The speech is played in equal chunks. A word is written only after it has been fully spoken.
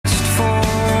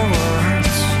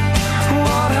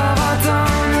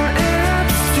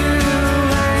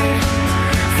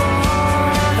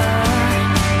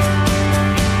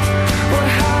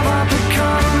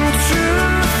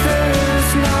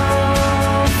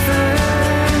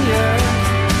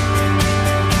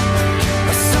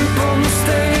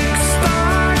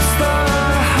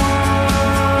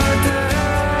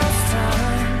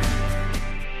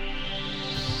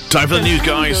Time for the news,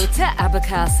 guys. To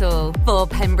Abercastle for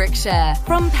Pembrokeshire.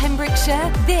 From Pembrokeshire,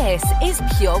 this is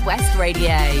Pure West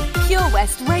Radio. Pure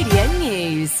West Radio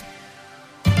News.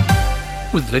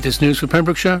 With the latest news for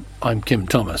Pembrokeshire, I'm Kim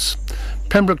Thomas.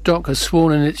 Pembroke Dock has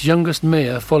sworn in its youngest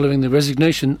mayor following the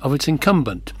resignation of its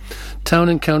incumbent. Town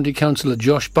and County Councillor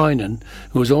Josh Bynan,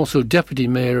 who is also Deputy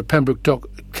Mayor of Pembroke Dock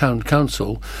Town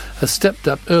Council, has stepped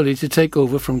up early to take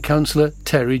over from Councillor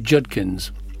Terry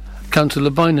Judkins. Councillor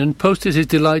Bynan posted his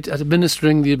delight at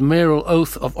administering the mayoral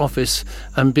oath of office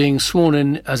and being sworn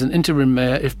in as an interim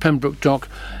mayor of Pembroke Dock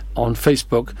on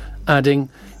Facebook, adding,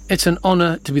 "It's an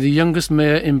honour to be the youngest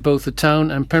mayor in both the town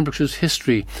and Pembrokeshire's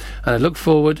history, and I look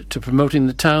forward to promoting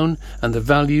the town and the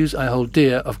values I hold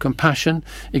dear of compassion,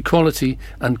 equality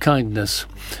and kindness."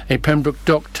 A Pembroke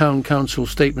Dock Town Council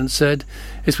statement said,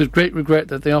 "It's with great regret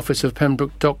that the office of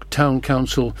Pembroke Dock Town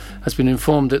Council has been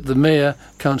informed that the Mayor,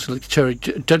 Councillor Terry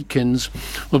Judkins,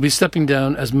 will be stepping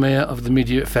down as Mayor of the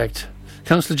immediate effect."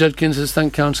 Councillor Judkins has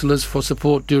thanked councillors for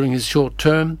support during his short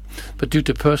term, but due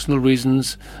to personal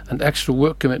reasons and extra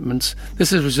work commitments,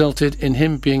 this has resulted in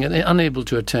him being unable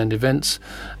to attend events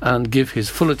and give his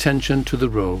full attention to the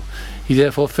role. He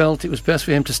therefore felt it was best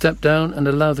for him to step down and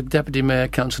allow the Deputy Mayor,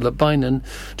 Councillor Bynan,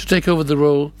 to take over the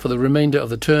role for the remainder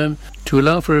of the term to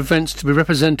allow for events to be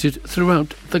represented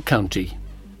throughout the county.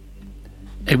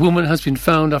 A woman has been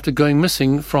found after going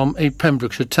missing from a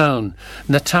Pembrokeshire town.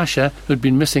 Natasha, who had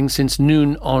been missing since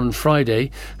noon on Friday,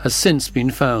 has since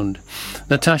been found.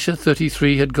 Natasha,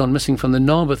 33, had gone missing from the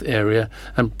Narberth area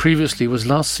and previously was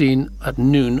last seen at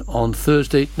noon on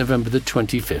Thursday, November the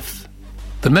 25th.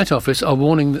 The Met Office are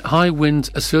warning that high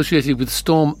winds associated with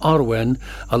Storm Arwen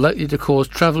are likely to cause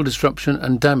travel disruption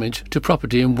and damage to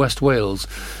property in West Wales.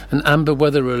 An amber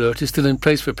weather alert is still in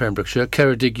place for Pembrokeshire,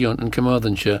 Ceredigion and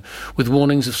Carmarthenshire, with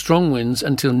warnings of strong winds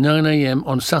until 9 a.m.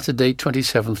 on Saturday,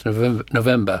 27th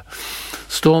November.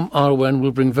 Storm Arwen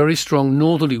will bring very strong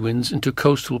northerly winds into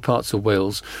coastal parts of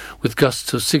Wales, with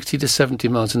gusts of 60 to 70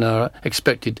 miles an hour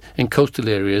expected in coastal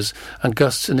areas and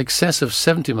gusts in excess of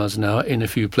 70 miles an hour in a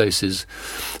few places.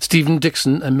 Stephen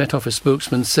Dixon, a Met Office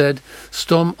spokesman, said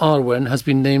Storm Arwen has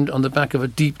been named on the back of a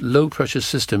deep low-pressure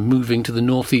system moving to the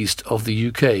northeast of the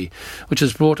UK, which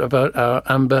has brought about our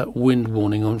amber wind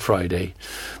warning on Friday.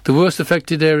 The worst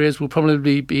affected areas will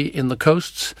probably be in the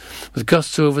coasts, with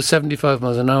gusts over 75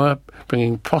 miles an hour,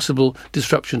 bringing possible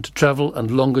disruption to travel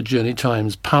and longer journey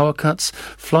times, power cuts,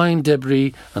 flying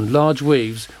debris and large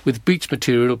waves, with beach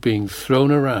material being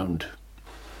thrown around.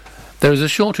 There is a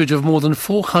shortage of more than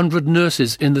 400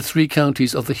 nurses in the three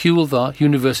counties of the Hywel Dda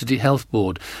University Health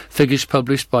Board. Figures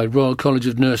published by Royal College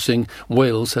of Nursing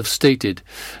Wales have stated.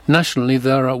 Nationally,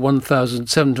 there are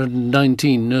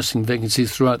 1,719 nursing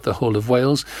vacancies throughout the whole of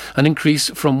Wales, an increase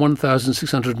from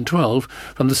 1,612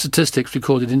 from the statistics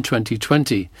recorded in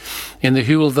 2020. In the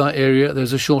Hywel Dda area, there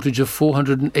is a shortage of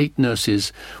 408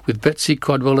 nurses, with Betsy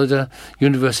Cadwaladr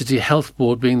University Health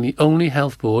Board being the only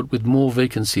health board with more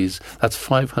vacancies. That's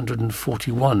 541.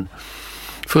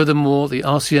 Furthermore, the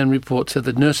RCN report said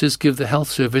that nurses give the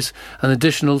health service an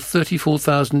additional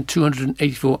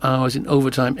 34,284 hours in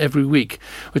overtime every week,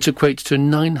 which equates to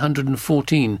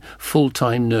 914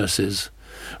 full-time nurses.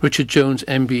 Richard Jones,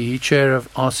 MBE, chair of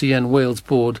RCN Wales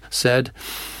Board, said,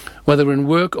 "Whether in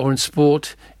work or in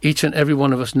sport, each and every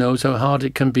one of us knows how hard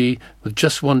it can be with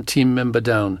just one team member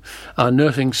down. Our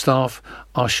nursing staff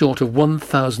are short of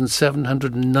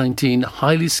 1,719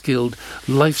 highly skilled,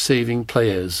 life-saving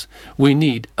players. We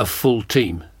need a full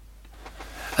team."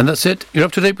 And that's it. You're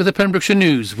up to date with the Pembrokeshire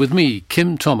News with me,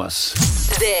 Kim Thomas.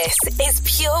 This is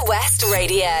Pure West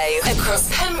Radio. Across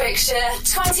Pembrokeshire,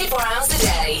 24 hours a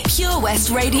day. Pure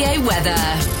West Radio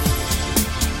weather.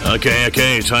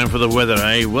 Okay, time for the weather,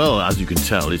 eh? Well, as you can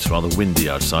tell, it's rather windy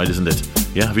outside, isn't it?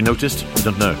 Yeah, have you noticed? I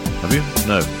don't know. Have you?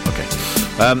 No? Okay.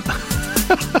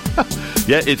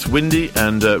 Yeah, it's windy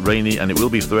and rainy, and it will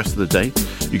be for the rest of the day.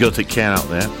 You've got to take care out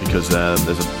there, because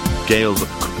there's a gale,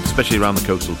 especially around the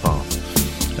coastal path.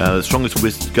 The strongest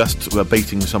gusts are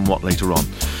abating somewhat later on.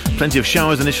 Plenty of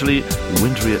showers initially,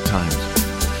 wintry at times.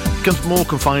 Becomes more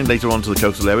confined later on to the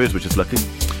coastal areas, which is lucky.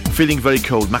 Feeling very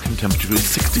cold. Maximum temperature is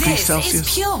 6 degrees Celsius. This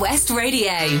is Pure West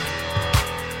Radio.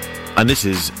 And this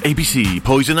is ABC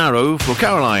Poison Arrow for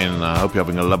Caroline. I hope you're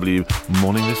having a lovely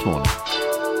morning this morning.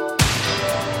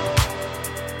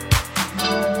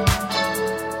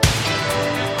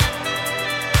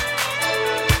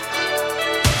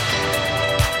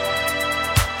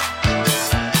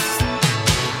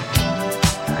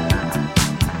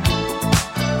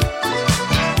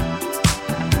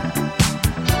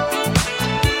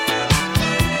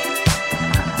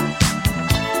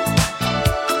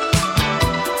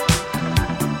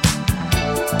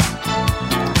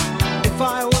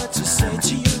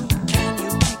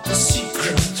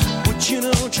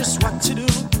 guess what to do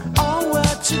or where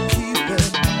to keep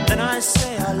it. Then I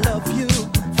say I love you,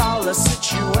 foul the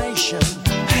situation.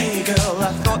 Hey girl,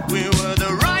 I thought we were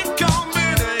the right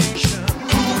combination.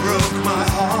 Who broke my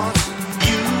heart?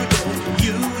 You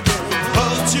did.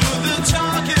 Hold to the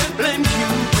target, blame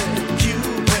Cupid.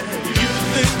 You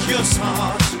think you're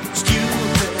smart,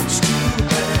 stupid.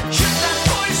 Shoot that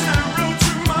poison arrow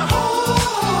to my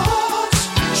heart.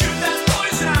 Shoot that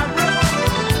poison arrow.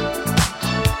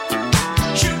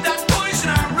 Shoot that poison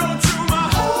arrow to my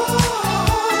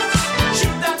heart.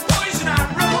 Shoot that poison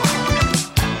arrow.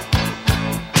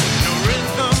 No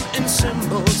rhythm in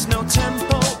cymbals, no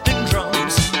tempo in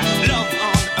drums. Love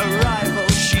on arrival,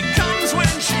 she comes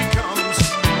when she comes.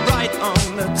 Right on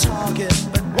the target,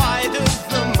 but wide of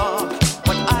the mark.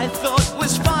 What I thought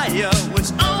was fire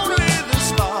was only the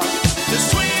spark. The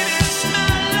sweetest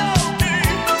melody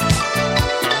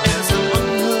is an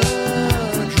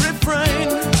unheard refrain.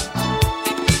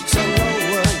 So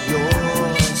lower your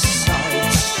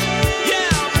sights.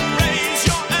 Yeah, raise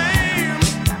your aim.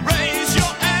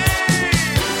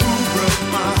 Who broke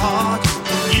my heart?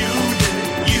 You did.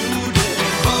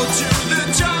 Go to the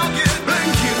target,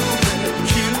 blame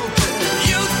Cupid.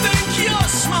 You think you're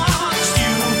smart,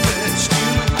 stupid.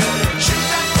 Shoot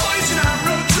that poison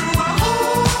arrow to my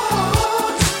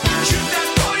heart. Shoot that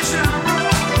poison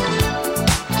arrow.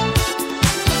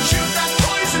 Shoot that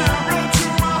poison arrow to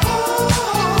my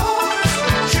heart.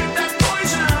 Shoot that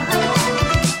poison arrow.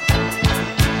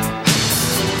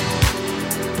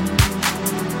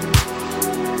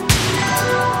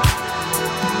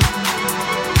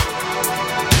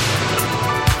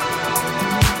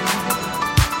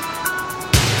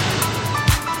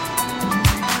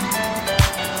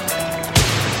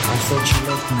 I thought you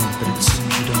loved me, but it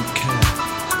seems you don't care.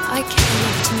 I care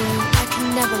enough to know I can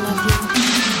never love you.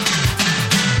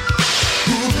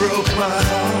 Who broke my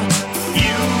heart?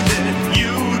 You did.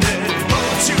 Go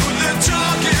to the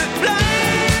target, blame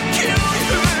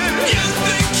Cupid. You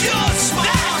think you're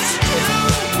smart,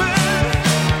 stupid.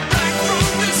 Right from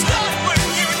the start when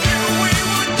you knew we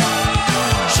would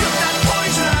part. Shoot that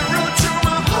poison arrow to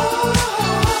my heart.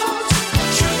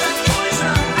 Shoot that poison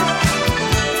arrow.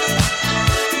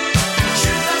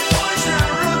 Shoot that poison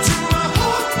arrow to my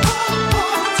heart.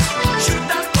 Shoot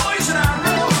that poison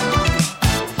arrow.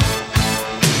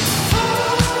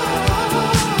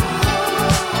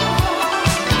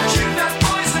 Shoot that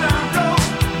poison arrow.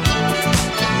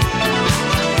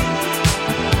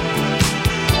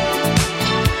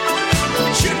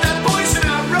 Shoot that poison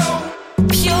arrow.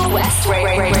 Pure West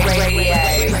Radio.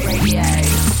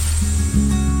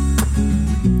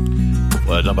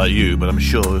 Well, I don't know about you, but I'm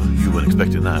sure you weren't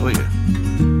expecting that, were you?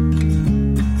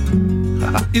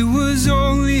 It was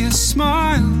only a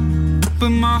smile, but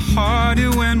my heart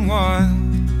it went wild.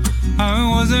 I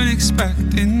wasn't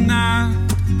expecting that.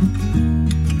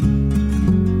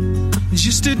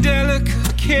 Just a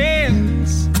delicate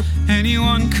kiss,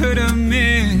 anyone could have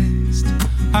missed.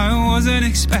 I wasn't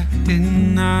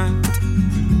expecting that.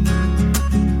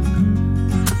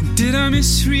 Did I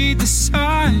misread the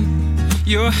sign?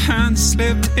 Your hand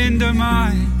slipped into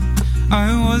mine.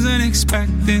 I wasn't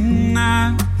expecting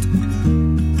that.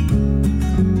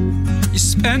 You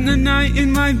spent the night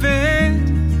in my bed.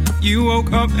 You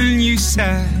woke up and you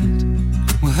said,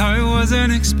 well, I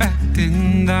wasn't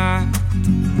expecting that.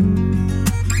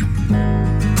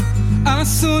 I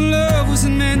thought love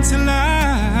wasn't meant to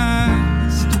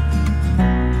last.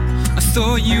 I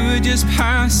thought you were just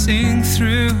passing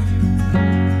through.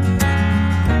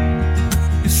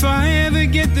 If I ever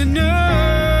get the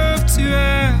nerve to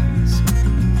ask,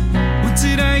 what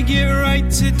did I get right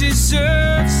to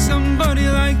deserve somebody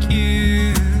like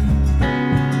you?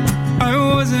 I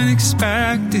wasn't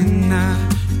expecting that.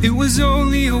 It was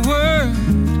only a word,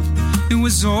 it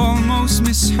was almost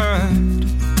misheard.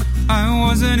 I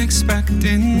wasn't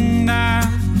expecting that.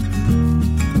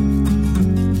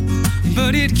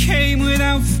 But it came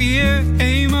without fear.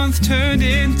 A month turned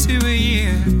into a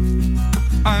year.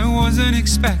 I wasn't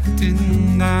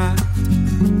expecting that.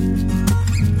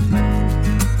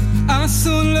 I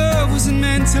thought love wasn't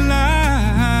meant to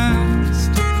last.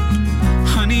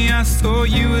 Honey, I thought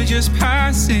you were just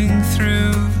passing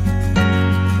through.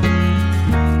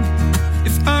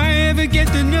 If I ever get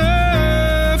the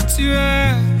nerve to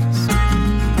ask,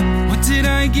 what did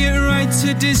I get right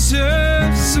to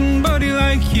deserve somebody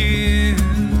like you?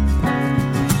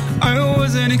 I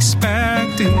wasn't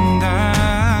expecting that.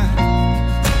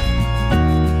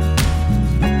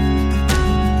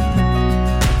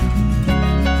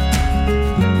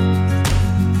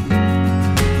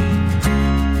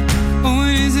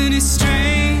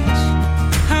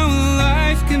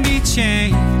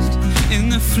 in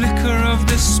the flicker of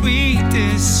the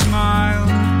sweetest smile.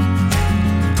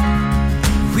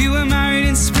 We were married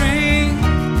in spring.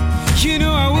 You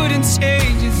know I wouldn't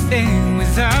change a thing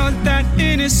without that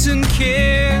innocent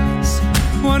kiss.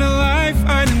 What a life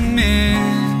I'd have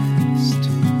missed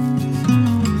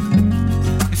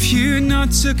if you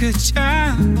not took a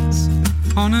chance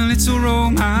on a little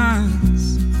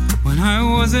romance when I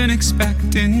wasn't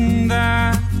expecting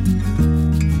that.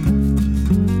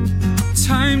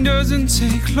 Time doesn't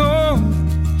take long,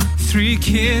 3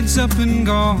 kids up and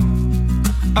gone.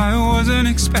 I wasn't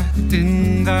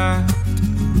expecting that.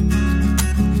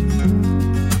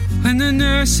 When the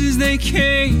nurses they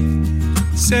came,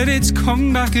 said it's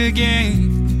come back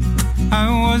again, I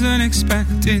wasn't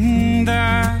expecting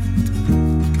that.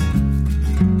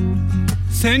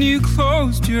 Then you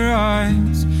closed your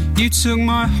eyes, you took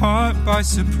my heart by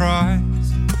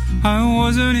surprise, I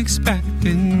wasn't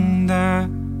expecting that.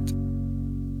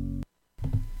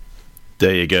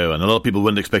 There you go, and a lot of people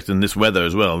weren't expecting this weather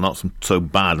as well, not so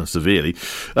bad and severely.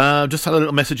 Just had a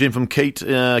little message in from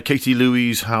Katie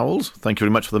Louise Howells. Thank you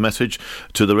very much for the message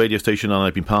to the radio station, and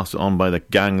I've been passed it on by the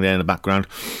gang there in the background.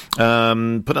 Put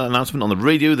an announcement on the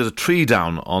radio. There's a tree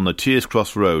down on the Tiers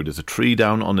Cross Road. There's a tree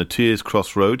down on the Tiers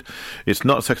Cross Road. It's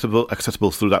not accessible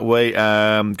through that way.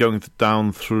 Going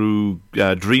down through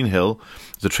Dreenhill,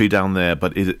 there's a tree down there,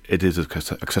 but it is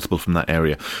accessible from that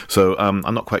area. So I'm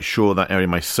not quite sure that area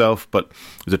myself, but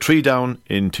there's a tree down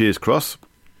in Tiers Cross,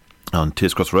 on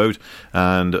Tiers Cross Road,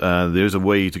 and there's a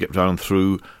way to get down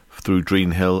through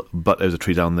Dreenhill, but there's a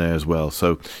tree down there as well.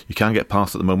 So you can get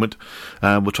past at the moment.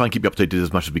 We'll try and keep you updated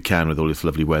as much as we can with all this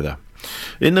lovely weather.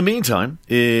 In the meantime,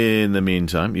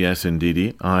 yes,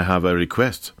 indeedy, I have a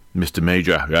request. Mr.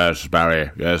 Major, yes,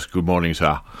 Barry, yes, good morning,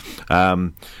 sir.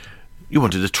 You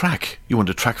wanted a track. You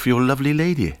wanted a track for your lovely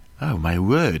lady. Oh, my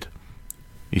word.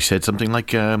 He said something like,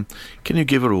 can you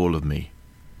give her all of me?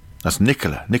 That's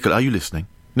Nicola. Nicola, are you listening?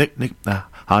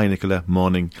 Hi, Nicola.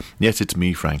 Morning. Yes, it's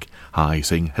me, Frank. Hi,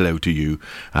 saying hello to you.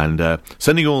 And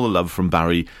sending all the love from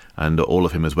Barry and all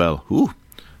of him as well. Ooh.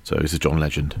 So this is John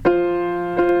Legend.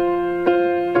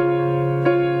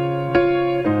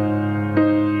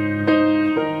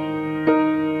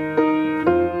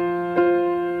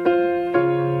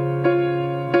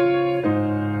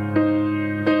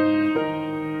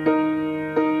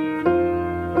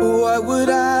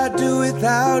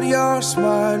 Your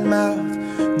smart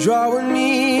mouth drawing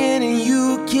me in and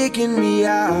you kicking me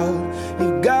out.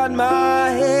 You got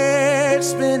my head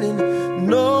spinning,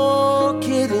 no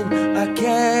kidding. I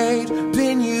can't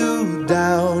pin you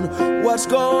down. What's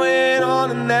going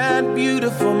on in that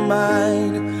beautiful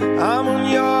mind? I'm on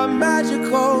your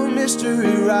magical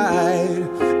mystery ride,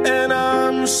 and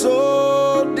I'm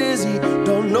so dizzy,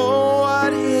 don't know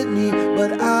what hit me,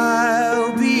 but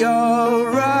I'll be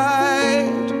alright.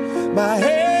 My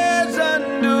head's underwater,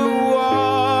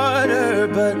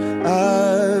 but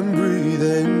I'm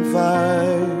breathing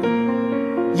fine.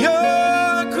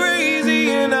 You're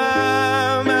crazy and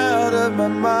I'm out of my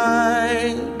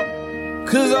mind,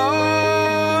 'cause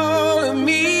all of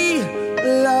me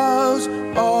loves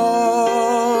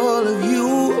all of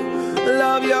you.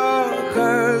 Love your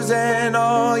curves and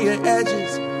all your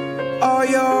edges, all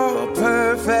your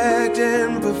perfect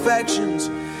imperfections.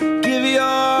 Give your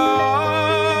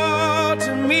all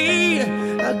to me,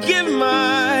 I'll give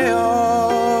my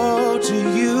all to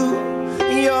you.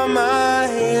 You're my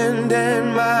end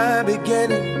and my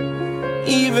beginning.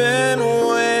 Even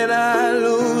when I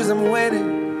lose, I'm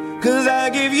winning, 'cause I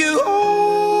give you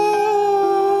all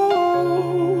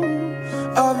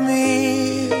of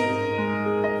me,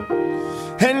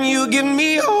 and you give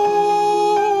me all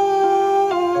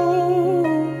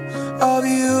of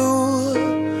you.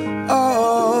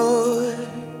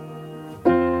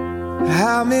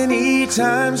 How many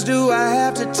times do I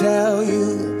have to tell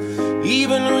you?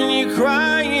 Even when you're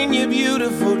crying, you're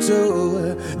beautiful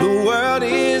too. The world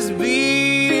is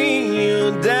beating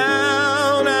you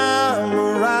down. I'm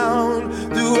around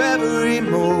through every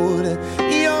mood.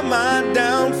 You're my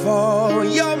downfall,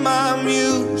 you're my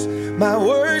muse, my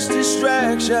worst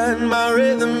distraction, my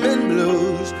rhythm and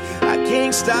blues. I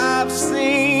can't stop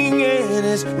singing,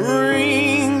 it's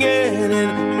ringing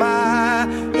in my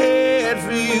head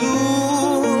for you.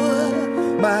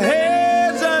 My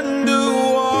head's underwater,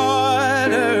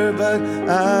 but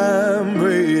I'm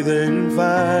breathing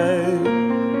fine.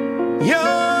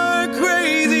 You're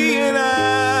crazy and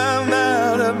I'm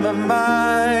out of my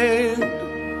mind,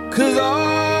 'cause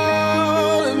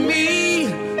all of me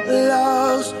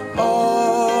loves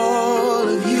all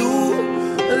of you.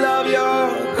 Love your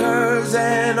curves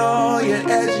and all your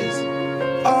edges,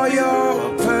 all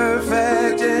your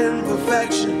perfect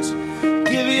imperfections.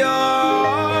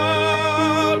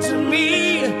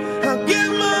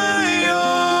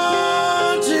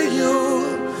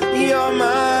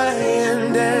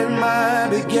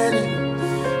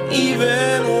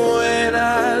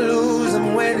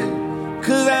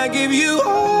 I give you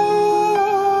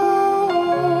all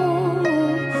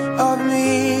of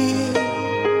me,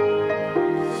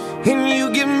 and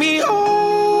you give me all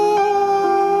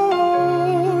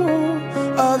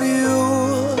of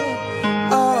you.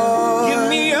 Oh, give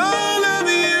me all of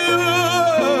you.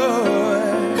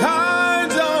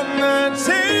 Cards on the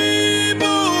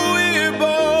table, we're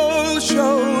both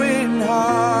showing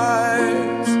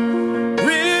hearts,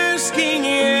 risking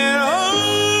it,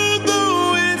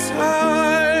 although it's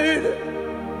hard.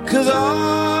 'Cause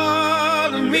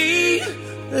all of me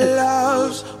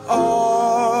loves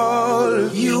all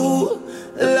of you.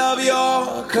 Love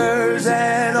your curves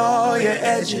and all your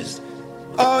edges,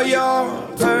 all your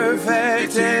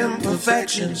perfect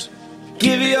imperfections.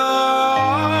 Give your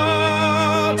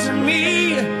all to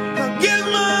me, I'll give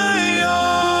my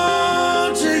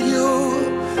all to you.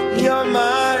 You're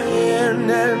my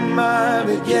end and my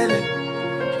beginning.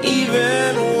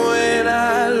 Even when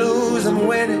I lose, I'm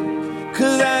winning.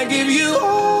 'Cause I give you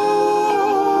all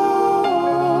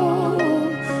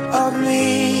of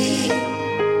me,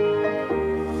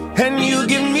 and you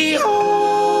give me all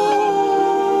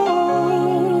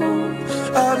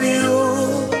of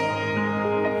you.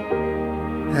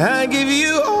 I give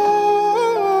you all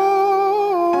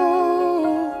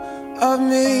of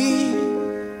me,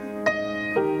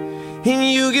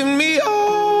 and you give me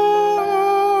all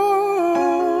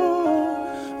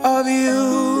of you.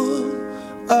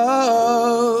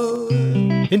 Oh.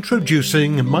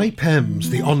 Introducing MyPems,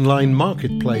 the online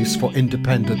marketplace for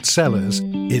independent sellers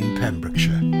in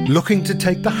Pembrokeshire. Looking to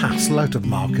take the hassle out of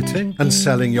marketing and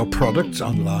selling your products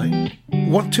online?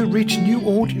 Want to reach new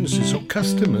audiences or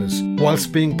customers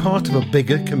whilst being part of a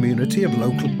bigger community of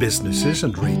local businesses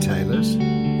and retailers?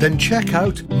 Then check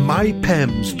out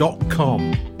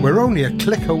mypems.com. We're only a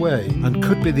click away and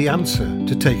could be the answer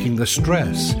to taking the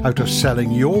stress out of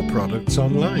selling your products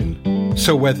online.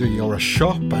 So whether you're a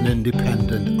shop, an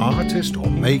independent artist or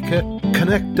maker,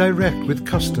 connect direct with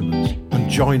customers and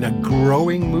join a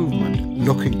growing movement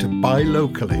looking to buy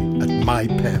locally at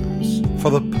MyPems.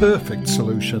 For the perfect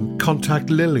solution, contact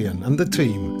Lillian and the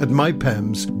team at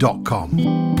mypems.com.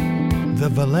 The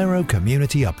Valero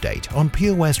Community Update on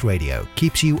Pure West Radio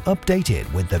keeps you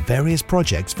updated with the various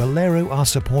projects Valero are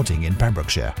supporting in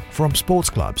Pembrokeshire, from sports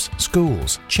clubs,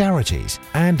 schools, charities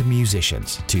and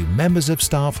musicians to members of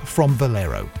staff from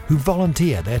Valero who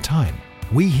volunteer their time.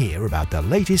 We hear about the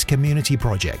latest community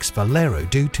projects Valero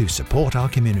do to support our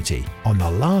community on the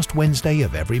last Wednesday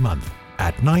of every month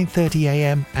at 9:30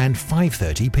 a.m. and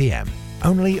 5:30 p.m.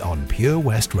 only on Pure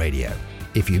West Radio.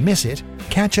 If you miss it,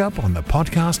 catch up on the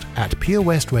podcast at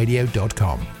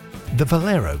purewestradio.com. The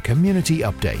Valero Community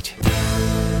Update.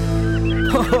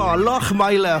 Oh,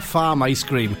 Lochmeyler Farm Ice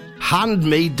Cream.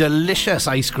 Handmade delicious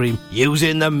ice cream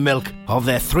using the milk of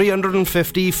their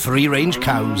 350 free-range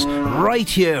cows right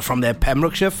here from their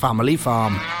Pembrokeshire family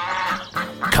farm.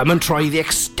 Come and try the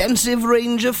extensive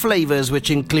range of flavours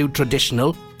which include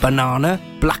traditional, banana,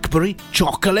 blackberry,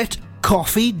 chocolate,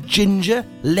 coffee, ginger,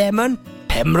 lemon,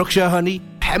 Pembrokeshire honey,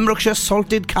 Pembrokeshire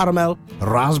salted caramel,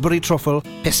 raspberry truffle,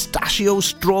 pistachio,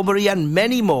 strawberry and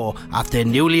many more at their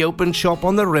newly opened shop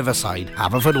on the Riverside,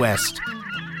 Haverfordwest.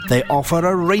 They offer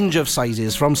a range of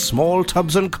sizes from small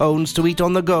tubs and cones to eat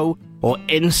on the go or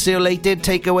insulated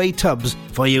takeaway tubs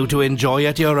for you to enjoy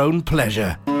at your own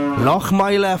pleasure.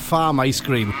 Lochmeyler Farm Ice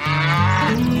Cream.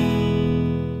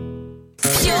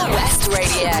 Pure West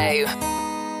Radio.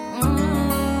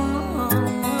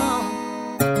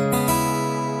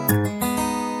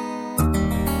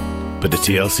 Bit of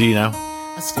TLC now.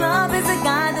 A scrub is a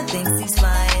guy that thinks he's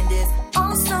fly and is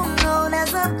also known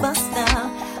as a buster.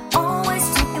 Always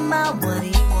talking about what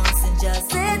he wants and just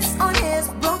sits on his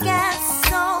broke ass.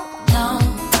 So, no,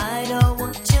 I don't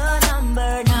want your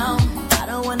number, no. I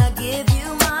don't wanna give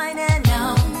you mine, and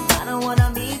no, I don't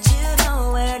wanna meet you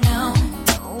nowhere, no.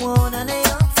 Don't want none of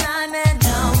your time, and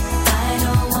no, I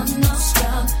don't want no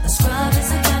scrub. A scrub is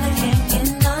a guy that can't get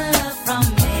no love from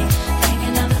me.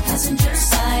 Hanging on the passenger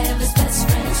side of his best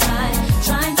friend's ride,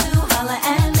 trying to holler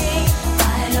at me.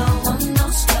 I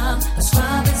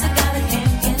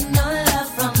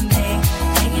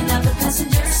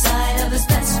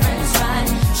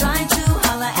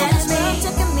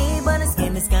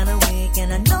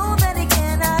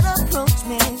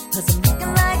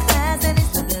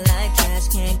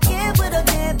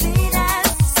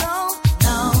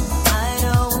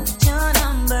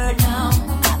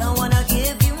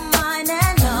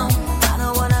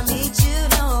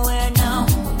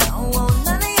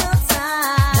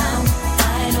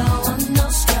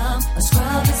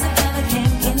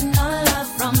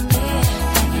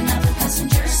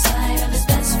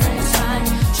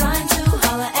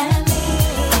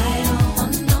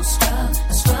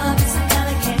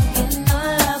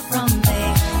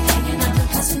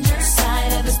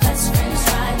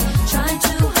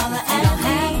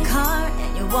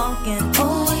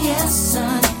yes,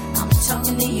 son, I'm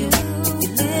talking to you. If you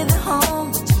live at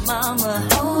home with your mama,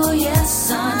 oh yes,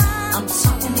 son, I'm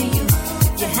talking to you.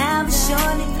 If you have a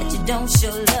shorty that you don't show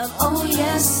love, oh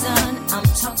yes, son, I'm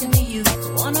talking to you.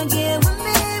 Wanna get with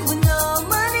me with no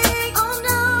money? Oh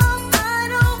no, I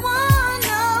don't want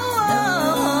no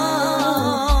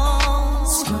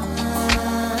scrub.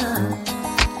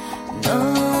 No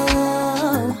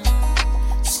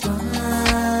scrub.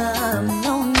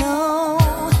 No, no.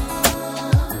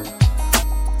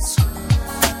 Scrub.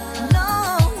 No,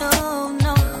 no,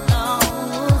 no, no.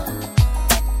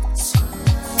 Scrub.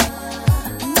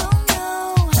 No, no.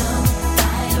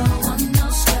 I don't want no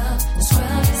scrub. The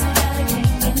scrub is a guy that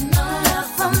can't get no love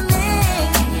from me.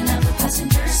 Hanging out the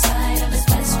passenger side of his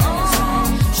best friend's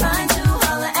ride, trying to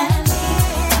holler at me.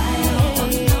 I don't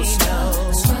want no scrub.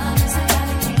 The scrub is a guy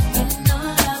that can't get no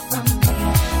love from me.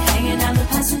 Hanging out the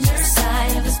passenger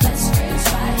side of his best friend's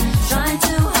ride, trying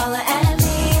to holler at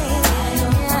me. I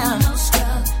don't want no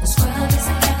scrub. The scrub is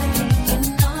a guy that can't get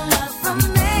no love from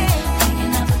me.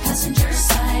 Hanging out the passenger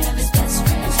side of his best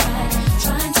friend's ride,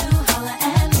 trying to holler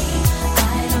at me.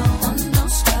 I don't want no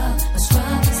scrub. The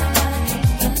scrub is a guy that can't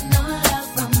get no love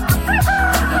from me.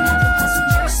 Hanging out the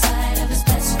passenger side of his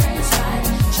best friend's ride,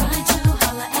 trying to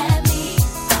holler at me.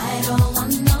 I don't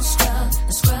want no scrub.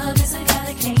 The scrub is a guy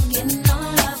that can't get no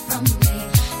love from me.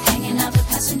 Hanging out the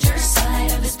passenger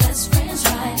side of his best friend's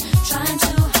ride, trying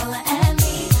to holler at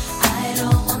me. I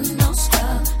don't want no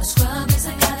scrub. A scrub is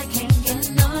a guy that can't get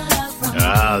no love from me.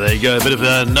 Ah, there you go. A bit of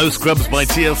No Scrubs by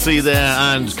TLC there.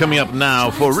 And coming up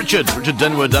now for Richard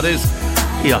Denwood, that is.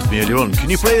 He asked me earlier on, can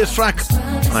you play this track?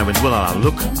 And I went, well, I'll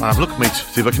have a look, mate,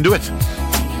 see if I can do it.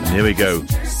 And here we go.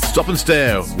 Stop and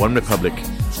Stare, One Republic.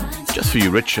 Just for you,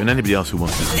 Rich, and anybody else who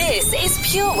wants it. This is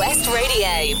Pure West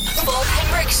Radio for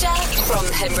Pembrokeshire from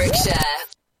Pembrokeshire.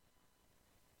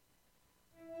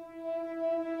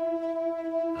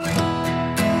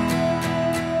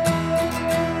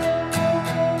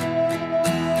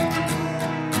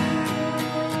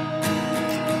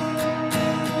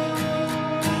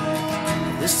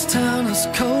 This town is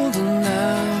colder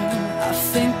now. I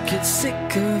think it's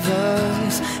sick of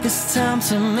us. It's time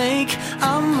to make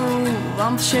a move.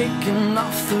 I'm shaking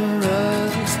off the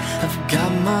rust. I've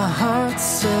got my heart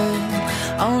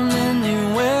set on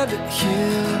anywhere but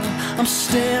here. I'm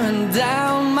staring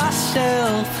down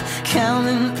myself,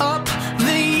 counting up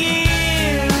the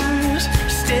years.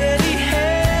 Steady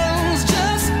hands,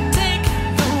 just take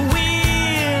the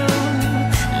wheel.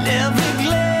 And every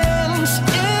glance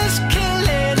is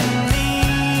killing me.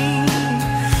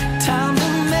 Time to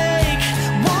make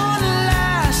one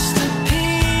last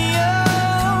appeal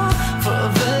for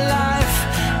the life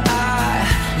I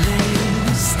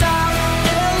live. Stop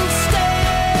and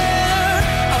stare.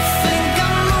 I think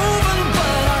I'm moving,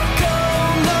 but I go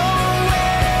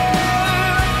nowhere.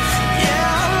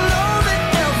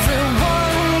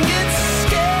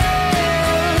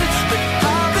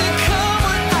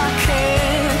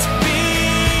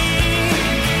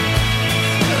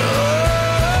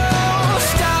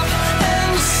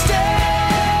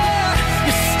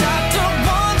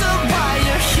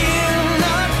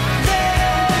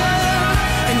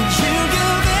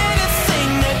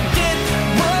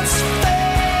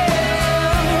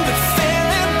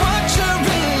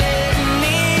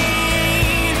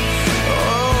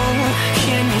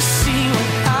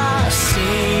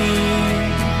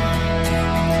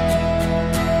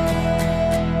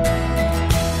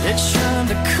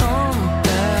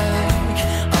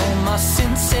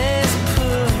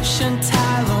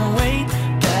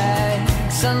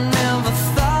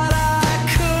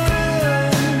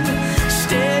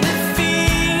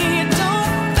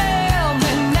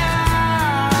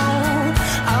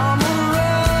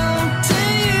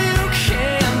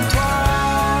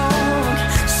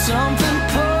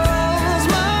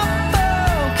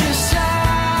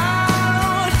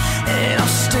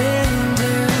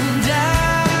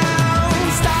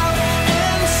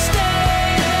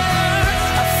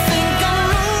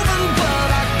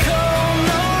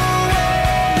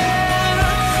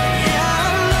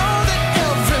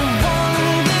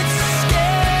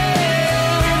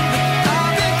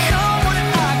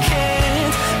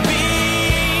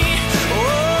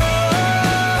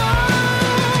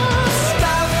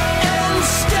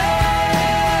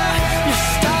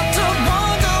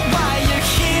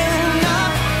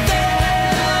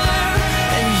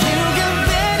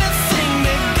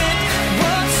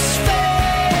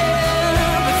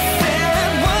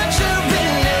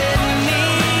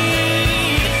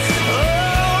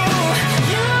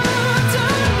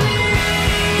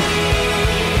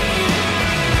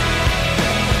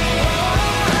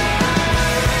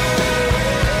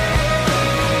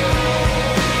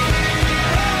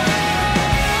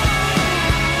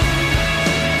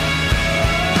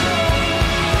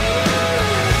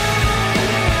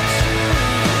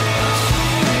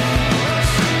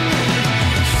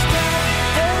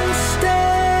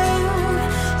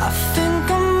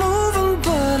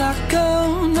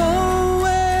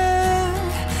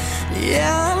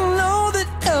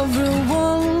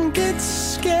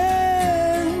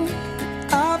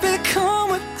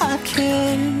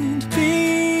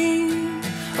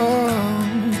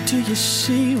 you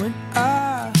see what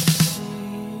I see?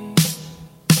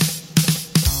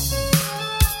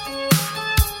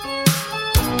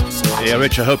 Yeah,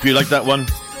 Rich, I hope you like that one.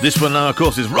 This one now, of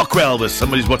course, is Rockwell with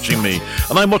Somebody's Watching Me.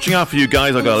 And I'm watching out for you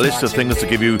guys. I've got a list of things to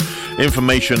give you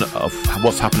information of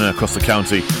what's happening across the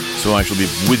county. So I shall be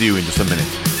with you in just a minute.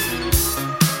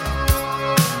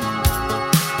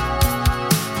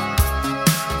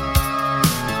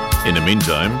 In the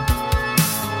meantime,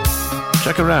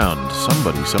 check around.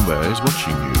 Somebody somewhere is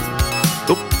watching you.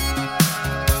 Oh.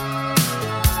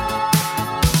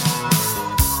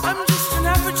 I'm just an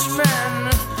average man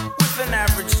with an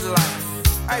average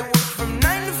life. I work from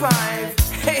 9 to 5.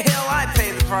 Hey, hell, I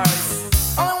pay the price.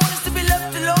 All I want is to be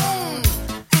left alone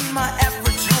in my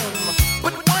average home.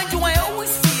 But why do I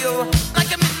always feel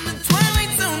like I'm in the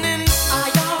twilight zone? And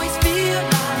I always feel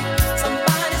like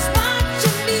somebody's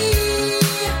watching me,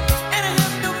 and I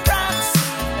have no privacy.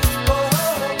 Oh,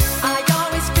 I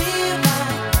always feel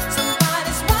like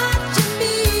somebody's watching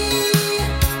me.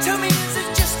 Tell me, is it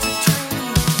just a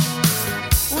dream?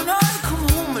 When I come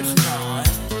home at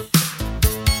night,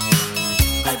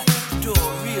 I break the door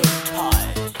real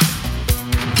tight.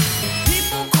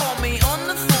 People call me on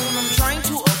the phone, I'm trying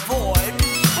to avoid.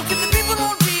 But can the people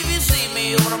on TV see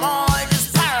me, or am I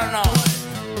just paranoid?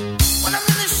 When I'm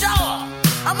in the shower,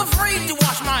 I'm afraid to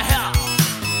wash my hair,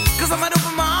 'cause I might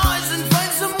open my eyes and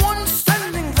find someone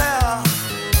standing there.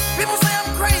 People say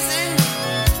I'm crazy,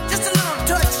 just a little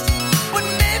touched, but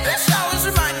maybe showers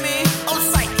remind me of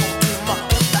psycho too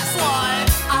much. That's why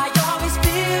I always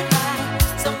feel like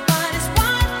somebody's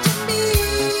watching me,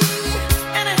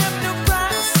 and I have no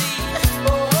privacy.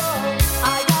 Oh,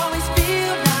 I always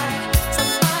feel like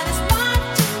somebody's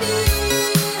watching me.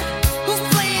 Who's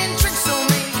playing tricks on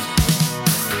me?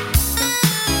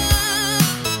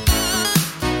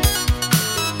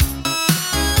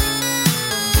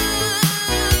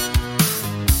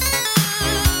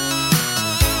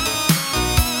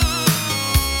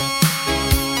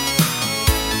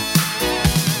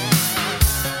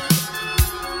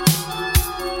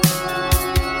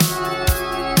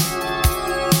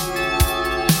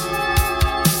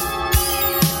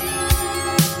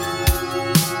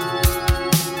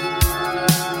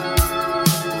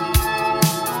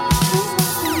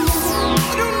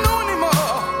 I don't know anymore.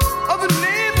 Are the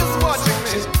neighbors watching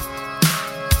me?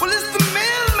 Well, it's the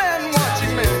mailman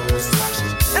watching me.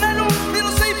 And I don't feel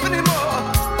safe anymore.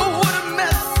 Oh, what a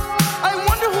mess. I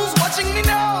wonder who's watching me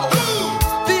now.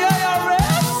 The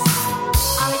IRS?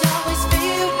 I always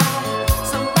feel like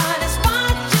somebody's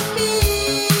watching me,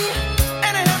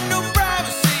 and I have no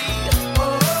privacy.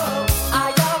 Oh, I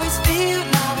always feel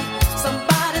like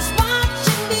somebody's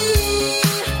watching me.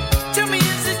 Tell me,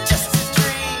 is it just a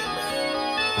dream?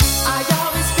 I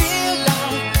always feel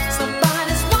like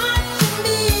somebody's watching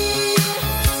me,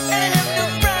 and I have no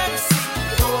privacy.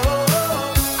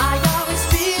 Oh, I always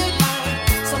feel like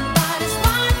somebody's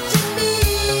watching me.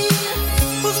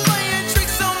 Who's playing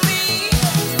tricks on me?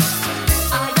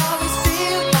 I always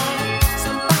feel like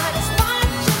somebody's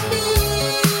watching me.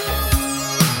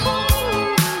 Oh,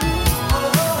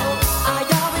 I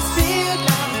always feel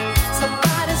like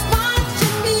somebody's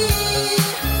watching me.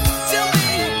 Tell me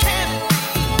it can't be.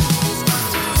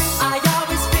 I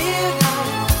always feel like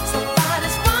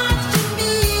somebody's watching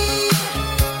me.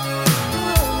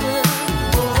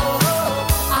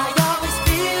 I always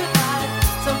feel like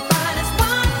somebody's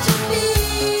watching me.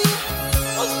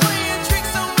 Who's playing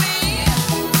tricks on me?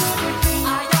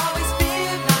 I always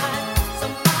feel like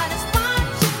somebody's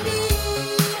watching me.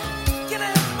 Can I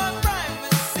have my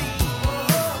privacy?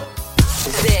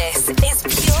 This is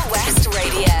Pure West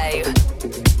Radio.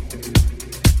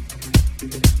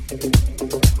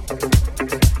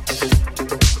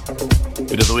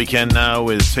 Bit of the weekend now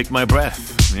with Take My Breath.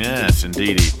 Yes,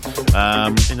 indeedy.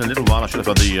 In a little while, I should have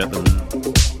got the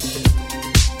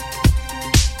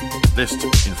list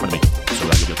in front of me. So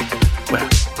we'll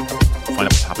find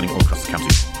out what's happening all across the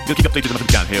county. We'll keep updated as much as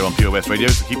we can here on Pure West Radio,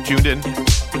 so keep tuned in.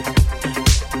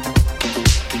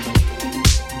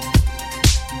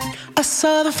 I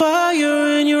saw the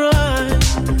fire in your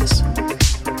eyes.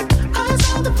 I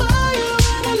saw the fire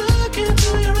when I look into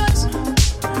your eyes.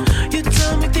 You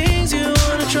tell me things you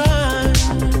wanna try.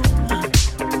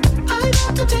 I know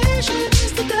temptation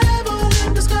is the devil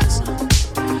in disguise.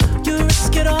 You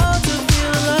risk it all to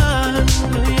feel alive.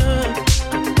 Yeah.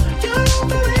 You're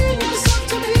offering yourself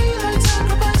to me like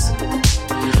sacrifice.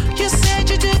 You said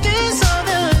you do this all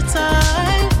the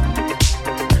time.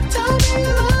 Tell me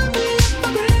you love me if I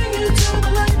bring you to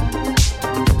the light.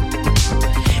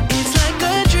 It's like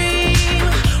a dream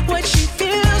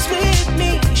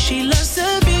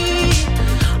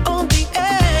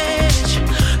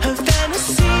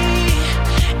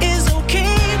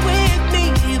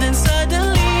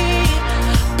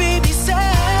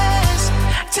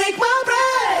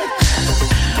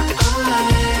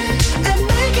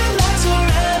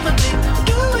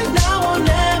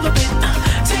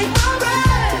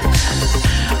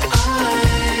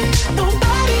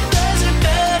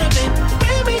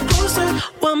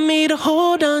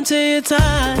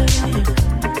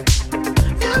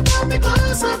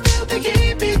feel the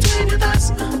heat between your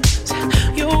thighs.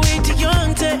 You're way too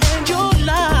young to end your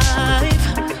life.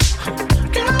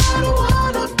 Girl, I don't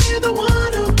wanna be the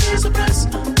one who pays the price.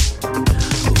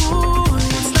 Ooh,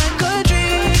 it's like a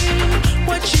dream.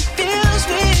 What she feels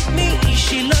with me,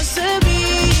 she loves to be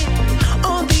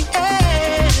on the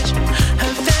edge.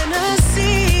 Her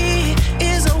fantasy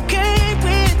is okay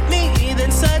with me.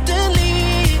 Then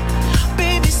suddenly,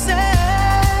 baby says,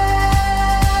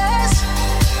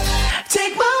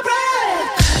 take my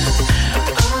breath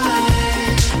away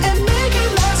and make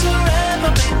it last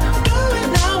forever, babe. Do it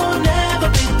now or never,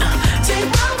 babe. Take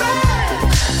my breath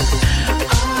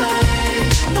away.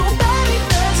 Nobody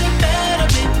does it better,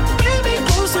 babe. Bring me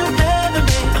close to heaven,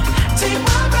 babe. Take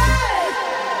my breath.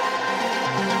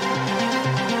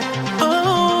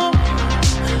 Oh,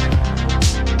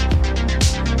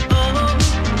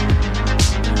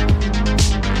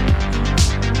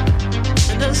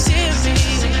 and I'm serious.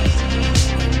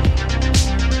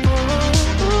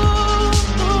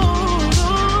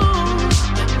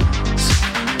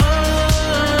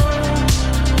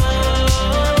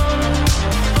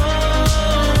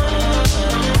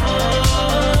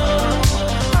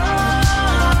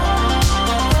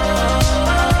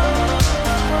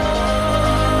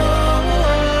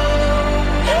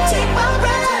 Take my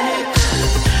breath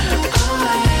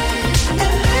away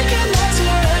and make it last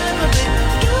forever, babe.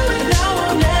 Do it now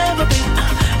or never, babe.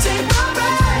 Take my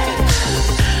breath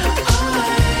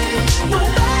away.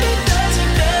 Nobody does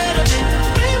it better, babe.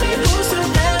 Bring me close to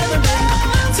heaven, babe.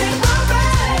 Take my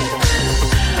breath.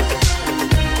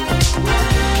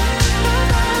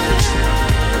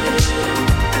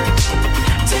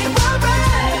 Take my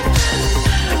breath.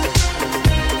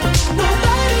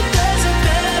 Nobody does it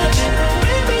better, babe.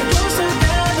 Bring me close to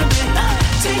heaven, babe.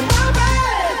 Take my breath.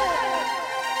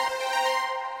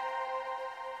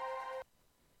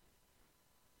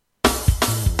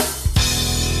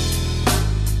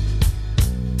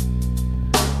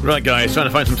 Right, guys, trying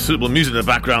to find some suitable music in the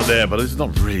background there, but it's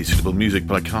not really suitable music,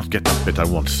 but I can't get that bit I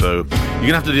want, so you're going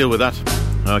to have to deal with that,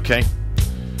 okay?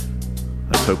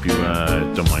 Let's hope you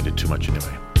don't mind it too much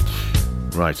anyway.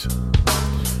 Right.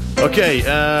 Okay,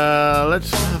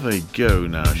 let's have a go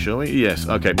now, shall we? Yes,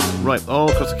 okay. Right, all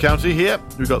across the county here,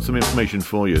 we've got some information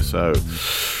for you, so...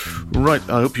 Right,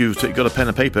 I hope you've got a pen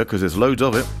and paper, because there's loads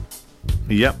of it.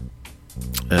 Yep.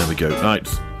 There we go. Right.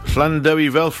 Llandowy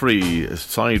Velfrey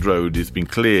side road has been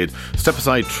cleared. Step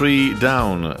aside tree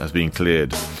down has been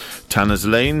cleared. Tanners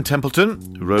Lane,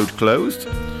 Templeton, road closed.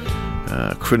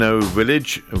 Crino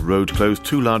Village, road closed.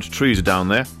 2 large trees are down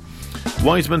there.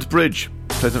 Wiseman's Bridge,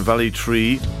 Pleasant Valley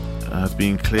tree has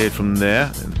been cleared from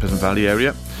there in the Pleasant Valley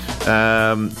area.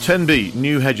 Tenby,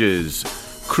 New Hedges,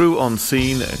 crew on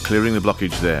scene clearing the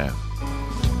blockage there.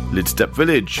 Lidstep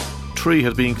Village, tree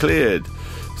has been cleared.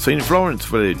 St. Florence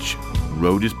Village,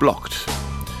 road is blocked.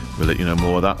 We'll let you know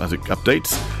more of that as it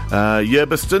updates.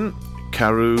 Yerbeston,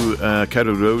 Carew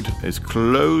Road is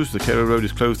closed. The Carew Road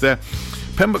is closed there.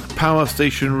 Pembroke Power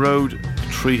Station Road,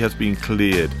 tree has been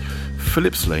cleared.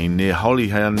 Phillips Lane near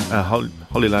Holyland.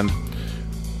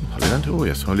 Oh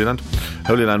yes,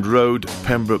 Holyland Road,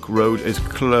 Pembroke Road is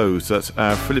closed. That's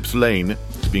Phillips Lane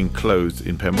has been closed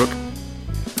in Pembroke.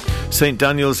 St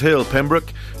Daniel's Hill,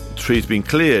 Pembroke, tree's been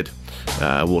cleared.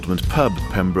 Waterman's Pub,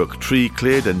 Pembroke, tree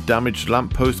cleared and damaged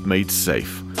lamppost made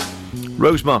safe.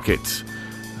 Rose Market,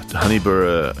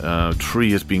 Honeyborough,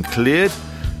 tree has been cleared.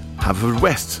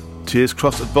 Haverfordwest, Tears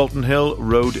Cross at Bolton Hill,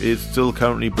 road is still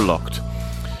currently blocked.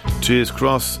 Tears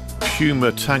Cross,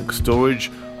 Puma Tank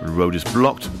Storage, road is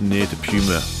blocked near to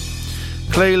Puma.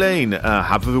 Clay Lane,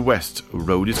 Haverfordwest,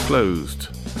 road is closed.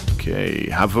 Okay,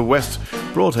 Haverfordwest,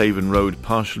 Broadhaven Road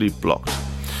partially blocked.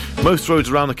 Most roads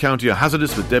around the county are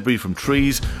hazardous with debris from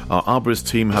trees. Our arborist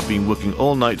team have been working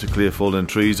all night to clear fallen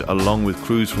trees along with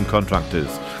crews from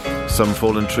contractors. Some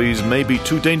fallen trees may be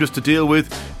too dangerous to deal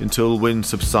with until winds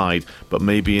subside, but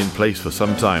may be in place for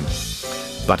some time.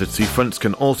 Battered sea fronts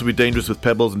can also be dangerous with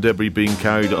pebbles and debris being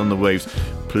carried on the waves.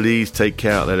 Please take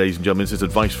care out there, ladies and gentlemen. This is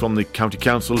advice from the County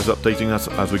Council, is updating us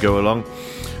as we go along.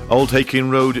 Old Hakin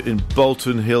Road in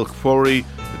Bolton Hill Quarry,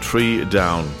 the tree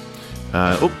down.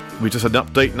 We just had an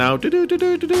update now.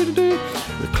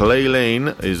 The Clay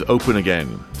Lane is open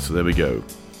again. So there we go.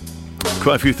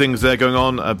 Quite a few things there going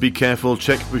on. Be careful,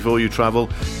 check before you travel,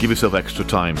 give yourself extra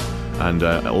time, and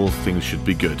all things should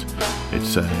be good.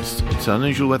 It's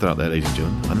unusual weather out there, ladies and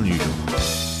gentlemen. Unusual.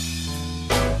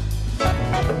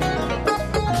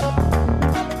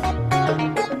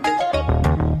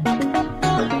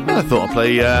 I thought I'd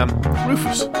play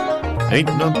Rufus. Ain't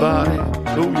nobody,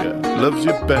 oh yeah, loves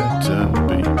you better,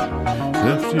 baby.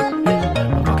 Loves you.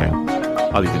 Okay,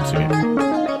 I'll even sing it.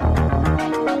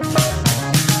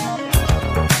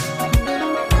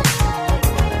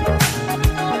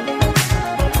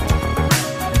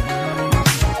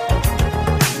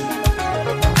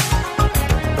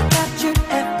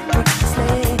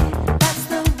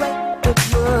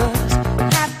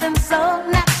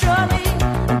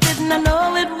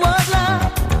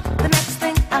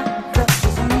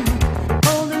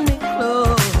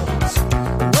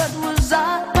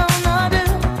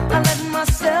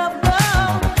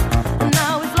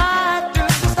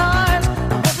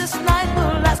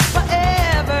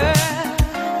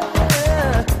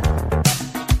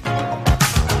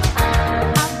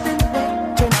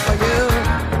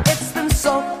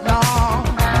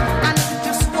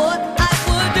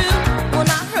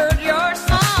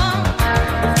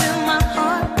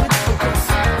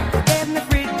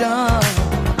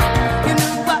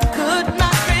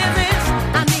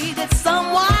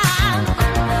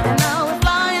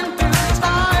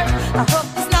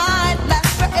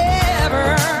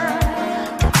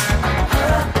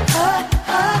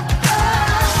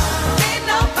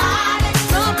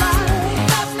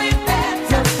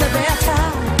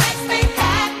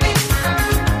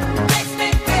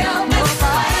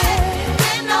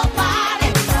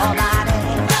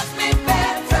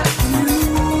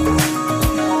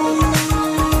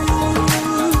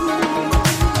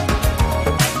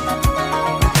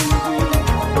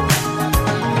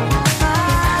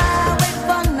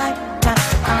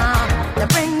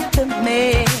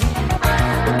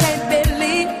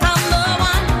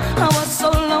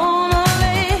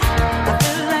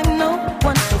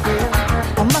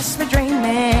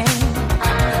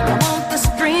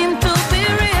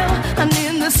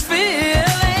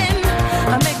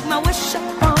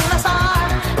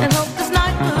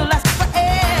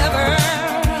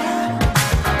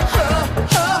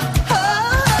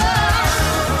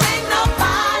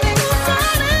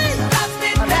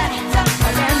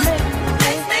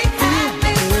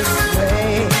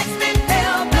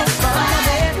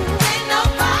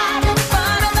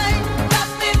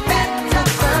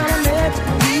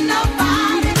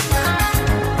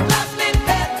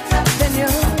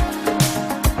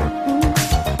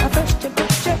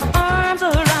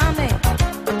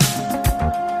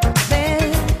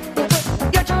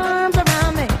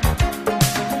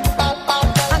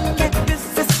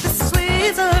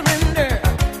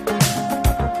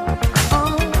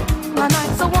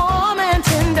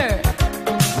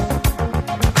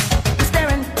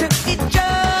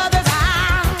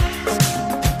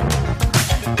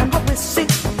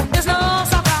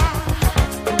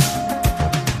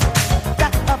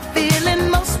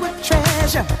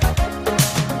 pleasure.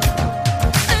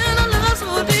 And a love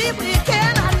so deep we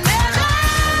cannot measure.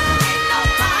 Ain't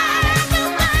nobody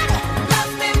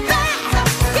loves me better.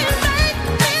 Can make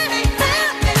me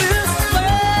feel this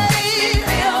way.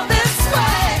 Feel this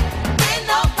way. Ain't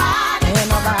nobody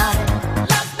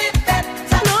loves me better.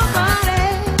 Nobody.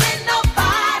 Ain't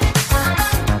nobody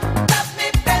loves me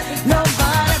better.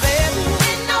 Nobody, baby.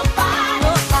 Ain't nobody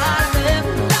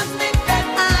loves me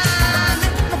better.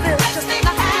 Just need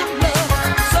to have love.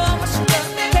 So much love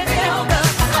can't help us.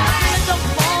 I don't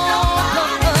want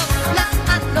love. Now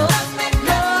I know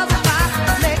love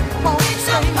might make home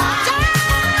say,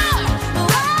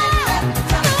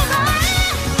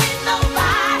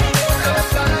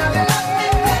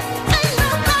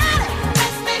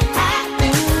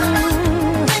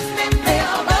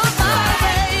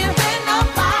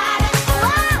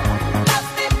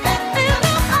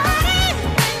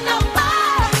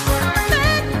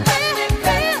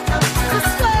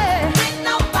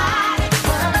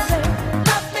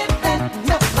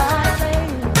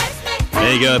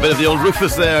 There you go, a bit of the old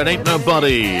Rufus there, and Ain't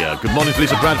Nobody. Good morning to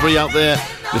Lisa Bradbury out there,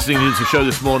 listening to the show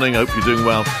this morning. I hope you're doing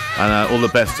well, and all the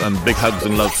best, and big hugs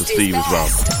and love for Steve as well.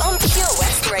 On Pure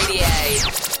West Radio.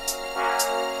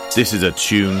 This is a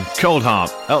tune, Cold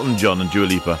Heart, Elton John and Dua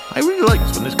Lipa. I really like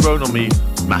this one, it's grown on me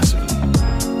massively.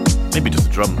 Maybe just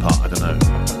the drum part, I don't know.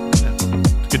 But, yeah, it's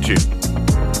a good tune.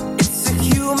 It's a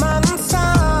human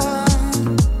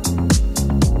sign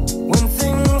when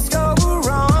things go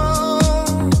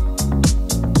wrong,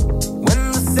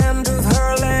 when the scent of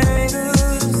her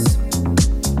lingers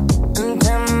and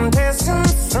temptation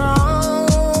strong.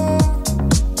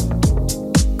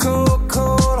 Cold,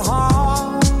 cold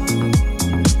heart,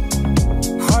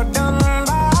 hard done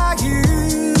by you.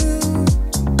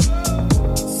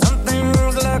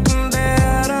 Something's looking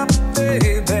better,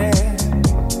 baby.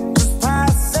 Just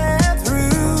passing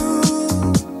through.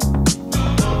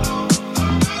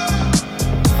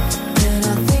 And I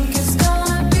think it's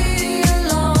gonna be a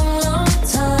long, long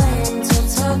time till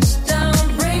touchdown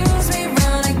brings me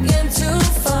round again to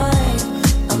find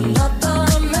I'm not the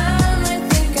man they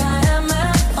think I am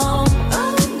at home.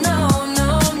 Oh no, no,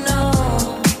 no.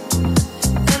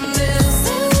 And this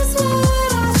is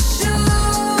what I should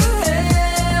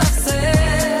have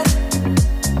said.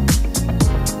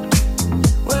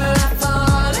 Well, I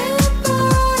thought it,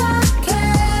 but I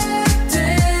kept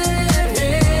it.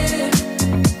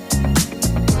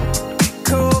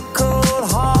 Cold, cold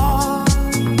heart,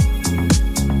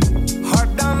 hard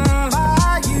done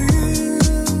by you.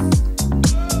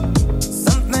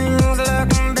 Something's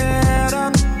looking better,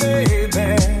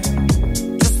 baby.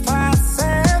 Just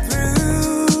passing through.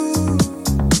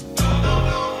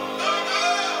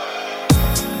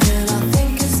 And I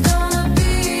think it's gonna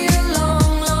be a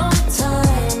long, long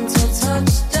time till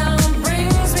touchdown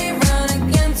brings me round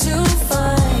again to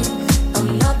find I'm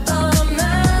not the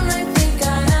man they think I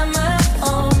am at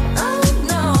home. Oh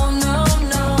no, no,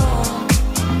 no.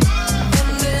 And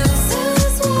this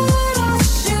is what I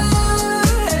should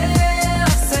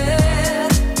have said.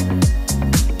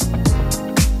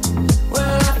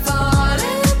 Well, I thought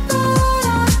it, but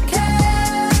I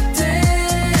kept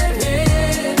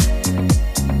it.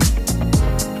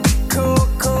 Cold,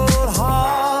 cold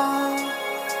heart,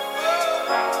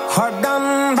 hard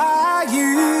done by you.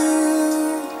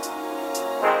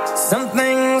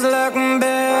 Something's looking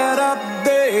better,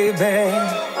 baby.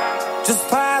 Just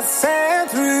passing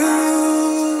through.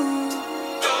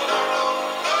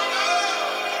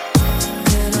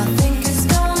 And I think it's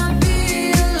gonna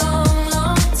be a long,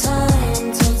 long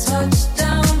time till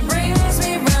touchdown brings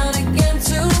me round again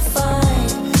to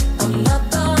find I'm not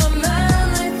the man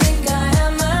they think I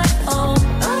am at home.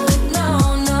 Oh no,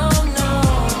 no, no.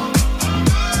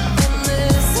 And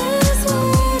this is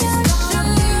what I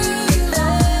should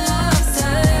have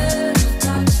said.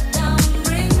 Touchdown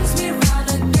brings me round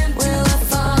again. Well, I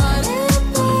thought it,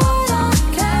 but I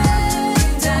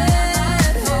kept it.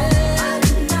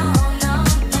 No, no,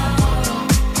 no.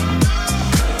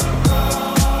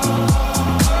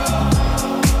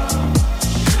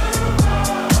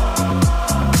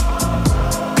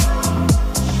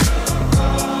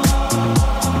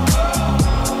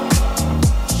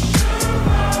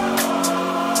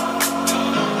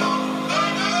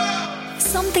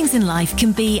 Some things in life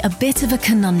can be a bit of a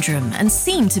conundrum and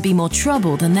seem to be more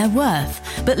trouble than they're worth.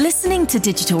 But listening to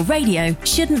digital radio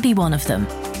shouldn't be one of them.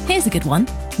 Here's a good one.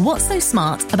 What's so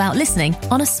smart about listening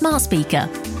on a smart speaker?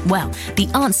 Well, the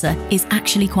answer is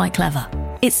actually quite clever.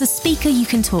 It's a speaker you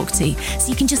can talk to, so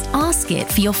you can just ask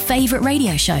it for your favourite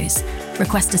radio shows.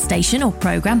 Request a station or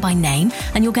programme by name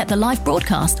and you'll get the live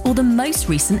broadcast or the most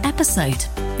recent episode.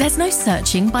 There's no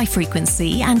searching by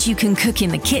frequency, and you can cook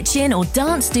in the kitchen or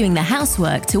dance doing the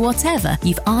housework to whatever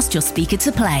you've asked your speaker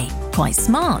to play. Quite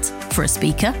smart for a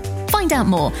speaker. Find out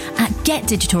more at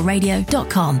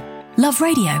getdigitalradio.com. Love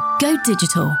radio. Go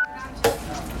digital.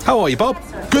 How are you, Bob?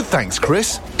 Good, thanks,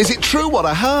 Chris. Is it true what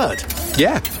I heard?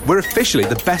 Yeah, we're officially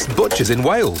the best butchers in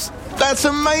Wales. That's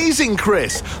amazing,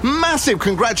 Chris. Massive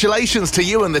congratulations to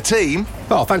you and the team.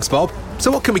 Oh, thanks, Bob. So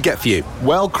what can we get for you?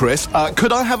 Well, Chris,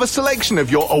 could I have a selection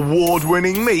of your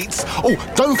award-winning meats? Oh,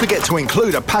 don't forget to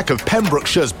include a pack of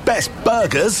Pembrokeshire's best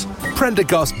burgers.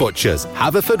 Prendergast Butchers,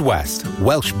 Haverfordwest,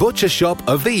 Welsh Butcher Shop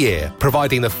of the Year,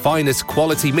 providing the finest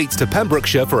quality meats to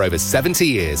Pembrokeshire for over 70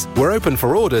 years. We're open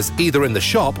for orders either in the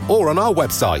shop or on our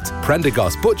website,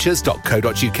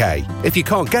 prendergastbutchers.co.uk. If you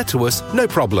can't get to us, no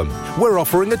problem. We're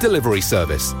offering a delivery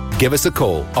service. Give us a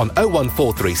call on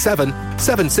 01437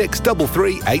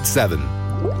 763387.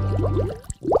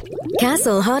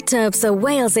 Castle Hot Tubs are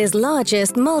Wales's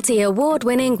largest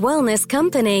multi-award-winning wellness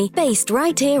company, based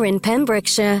right here in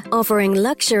Pembrokeshire, offering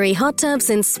luxury hot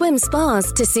tubs and swim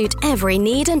spas to suit every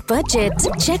need and budget.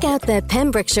 Check out their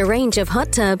Pembrokeshire range of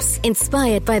hot tubs,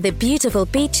 inspired by the beautiful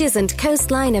beaches and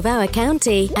coastline of our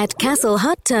county, at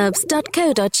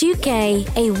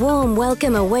castlehottubs.co.uk. A warm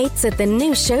welcome awaits at the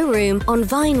new showroom on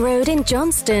Vine Road in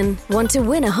Johnston. Want to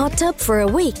win a hot tub for a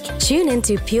week? Tune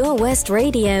into Pure West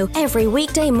Radio every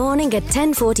weekday morning at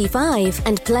 10:45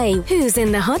 and play Who's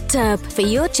in the Hot Tub for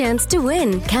your chance to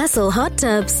win. Castle Hot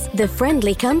Tubs, the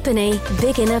friendly company,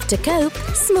 big enough to cope,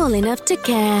 small enough to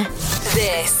care.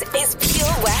 This is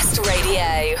Pure West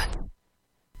Radio.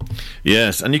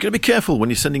 Yes, and you've got to be careful when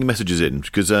you're sending messages in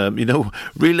because,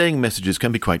 relaying messages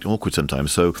can be quite awkward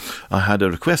sometimes. So I had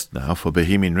a request now for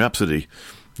Bohemian Rhapsody.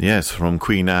 Yes, from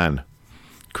Queen Anne.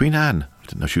 Queen Anne. I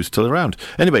didn't know she was still around.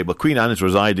 Anyway, well, Queen Anne is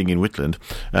residing in Whitland,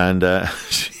 and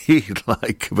she'd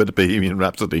like a bit of Bohemian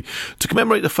Rhapsody to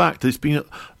commemorate the fact that it's been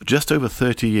just over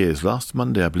 30 years. Last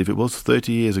Monday, I believe it was,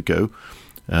 30 years ago,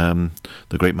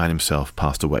 the great man himself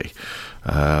passed away.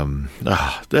 I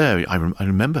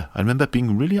remember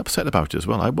being really upset about it as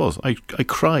well. I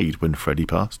cried when Freddie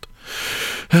passed.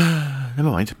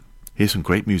 Never mind. Here's some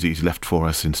great music he's left for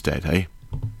us instead, eh?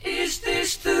 Is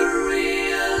this the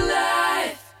real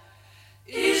life?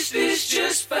 Is this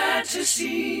just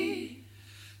fantasy?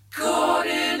 Caught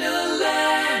in a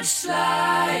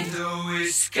landslide, no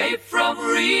escape from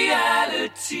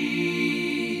reality.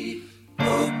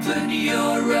 Open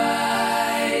your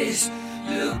eyes,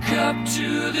 look up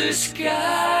to the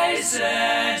skies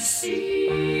and see.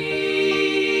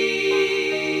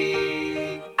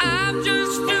 I'm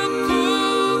just a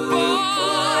poor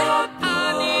boy,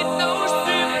 I need no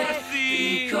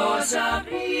sympathy, because I'm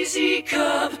easy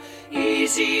come,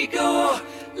 easy go,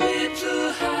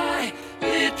 little high,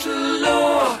 little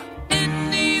low.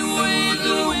 Any way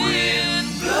the wind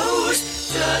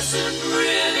blows doesn't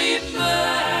really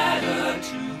matter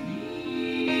to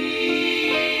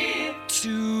me.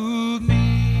 To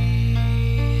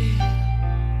me.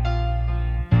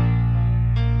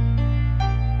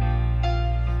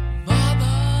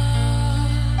 Mama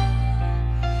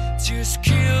just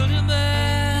killed a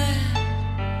man,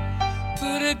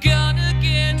 put a gun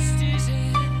against his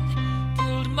head,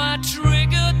 pulled my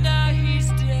trigger, now he's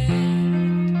dead.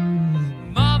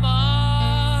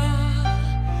 Mama,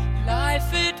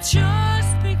 life had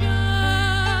just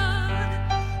begun,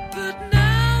 but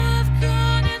now I've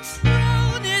gone and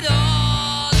thrown it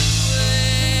all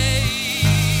away.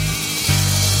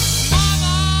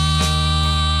 Mama,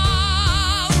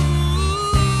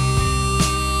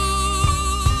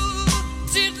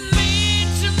 didn't mean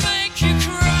to make you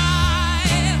cry.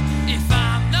 If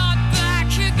I'm not back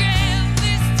again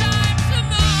this time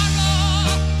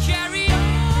tomorrow, carry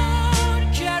on,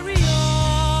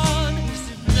 as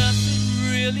if nothing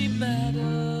really matters.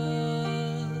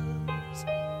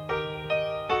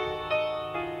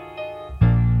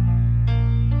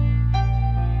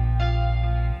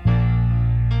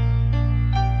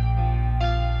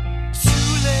 Too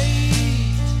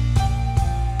late,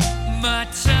 my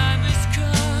time has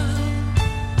come.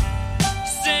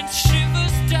 Sent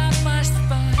shivers down my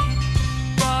spine,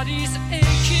 body's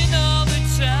aching all the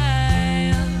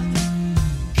time.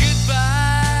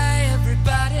 Goodbye,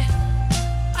 everybody,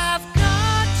 I've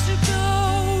got to go.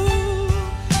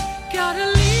 Gotta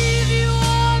leave you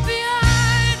all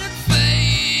behind and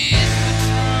face the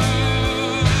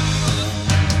truth.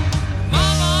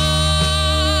 Mama,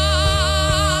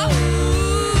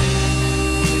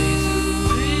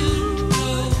 the wind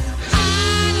blows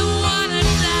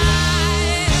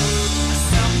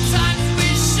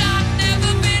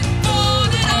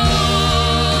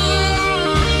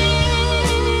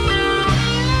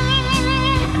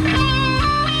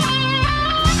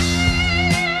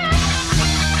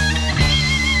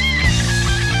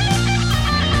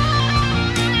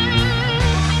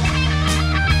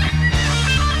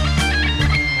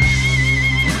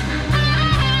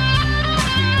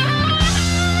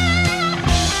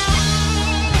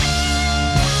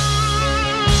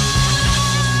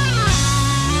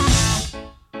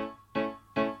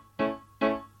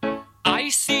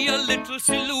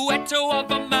silhouette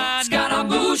of a man.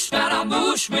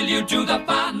 Scaramouche, will you do the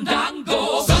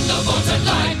fandango? Thunderbolt and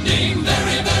lightning,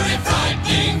 very, very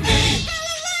frightening me.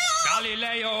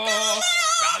 Galileo,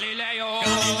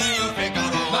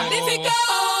 Figaro. Magnifico!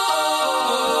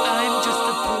 I'm just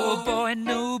a poor boy,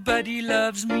 nobody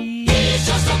loves me. He's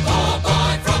just a poor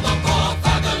boy from a poor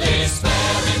family,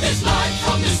 sparing his life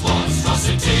from this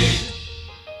monstrosity.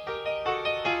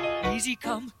 Easy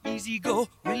come, easy go,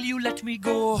 will you let me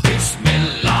go?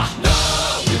 Bismillah, no,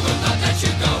 we will not let you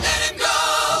go. Let him go!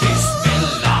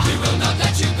 Bismillah, we will not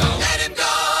let you go. Let him go!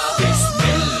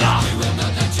 Bismillah, we will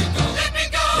not let you go. Let me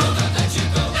go! We'll not let you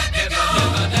go. Let me go!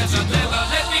 Never let you never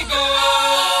let me go.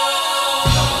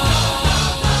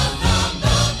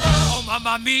 Oh,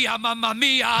 mamma mia, mamma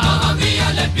mia. Mamma mia,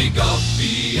 let me go.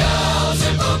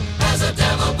 Beelzebub has a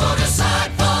devil put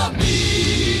aside for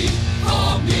me.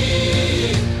 For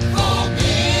me. For me.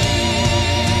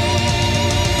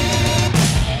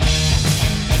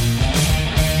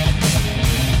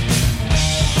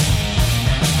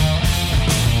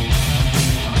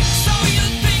 So you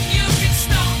think you can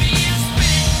stop me and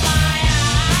spit my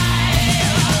eye?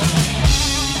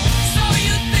 So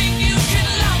you think you can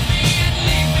love me and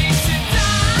leave me to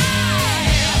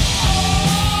die?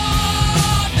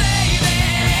 Oh, baby,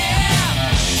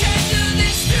 can't do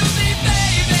this to me,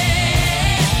 baby.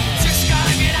 Just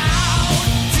gotta get out,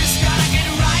 just gotta get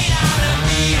right out of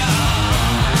here.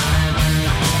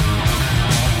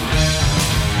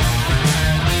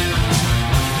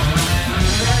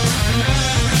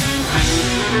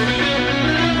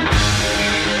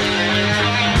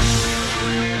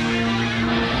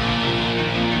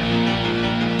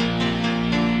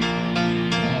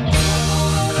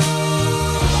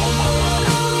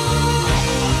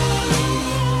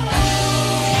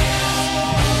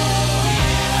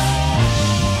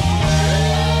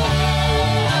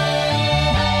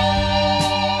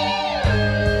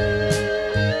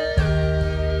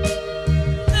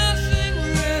 Nothing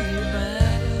really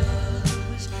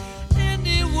matters.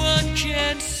 Anyone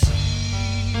can see.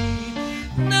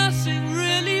 Nothing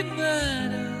really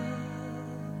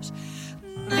matters.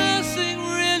 Nothing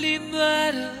really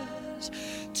matters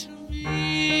to me.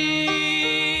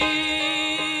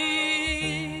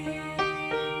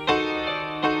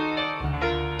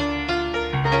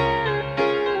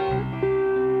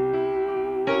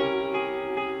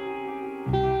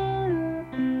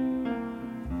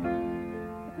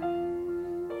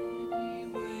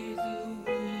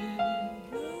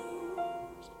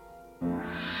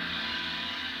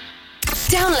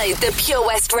 Download the Pure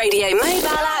West Radio mobile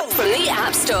app from the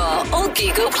App Store or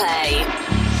Google Play.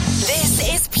 This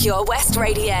is Pure West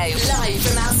Radio, live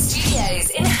from our studios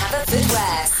in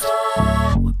Haverfordwest.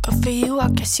 But for you, I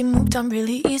guess you moved on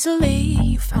really easily.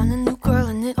 You found a new girl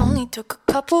and it only took a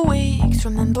couple weeks.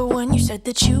 Remember when you said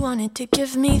that you wanted to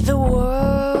give me the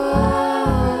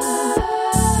world?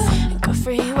 And good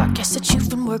for you, I guess that you've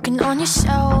been working on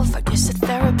yourself. I guess the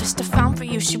therapist I found for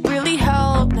you, she really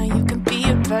helped. Now you can be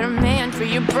a better man for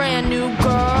your brand new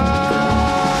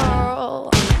girl.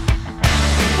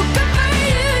 Well, good for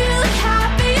you, you look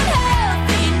happy and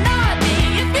healthy. Not me,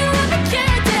 if you ever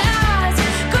cared to ask.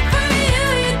 Good for you,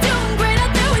 you're doing great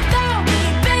out there without me,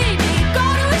 baby.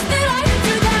 Gotta wish that I could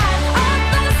do that. I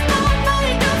lost my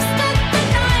mind, I've spent the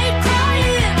night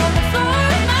crying on the floor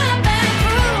of my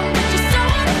bedroom. But you're so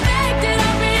unaffected, I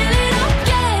really don't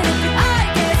get it. But I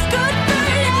guess good for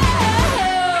you.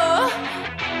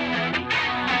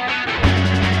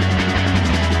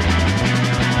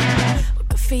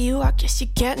 Good for you, I guess you're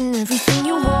getting everything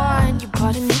you want. You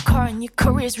bought a new car and your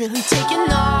career's really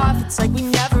taking off. It's like we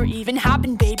never even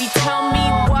happened, baby. Tell me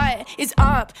what is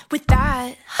up with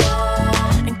that.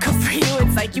 And good for you,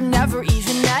 it's like you never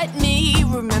even met me.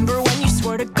 Remember when you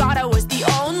swore to God I was the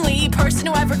only person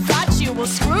who ever got you? Well,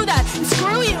 screw that and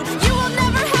screw you. You will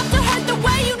never have to hurt the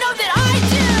way you know that I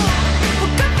do.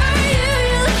 Well, good for you,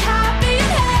 you look happy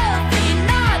and healthy.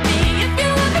 Not me, if you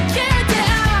ever cared to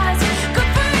ask. Good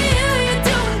for you, you're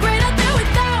doing great out there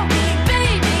without me,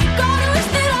 baby. Gotta wish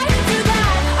that I could do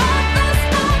that. I lost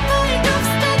my mind, I've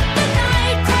spent the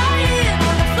night crying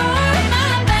on the floor of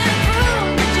my bedroom.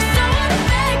 But you're so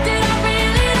unaffected, I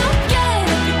really don't get it.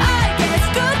 But I guess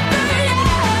good for you.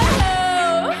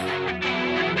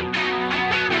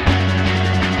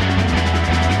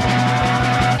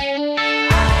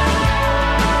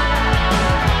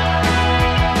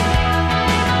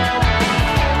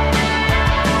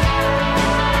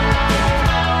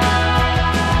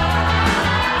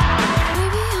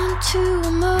 Maybe I'm too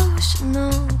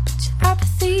emotional, but your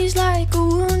apathy's like a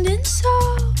wounded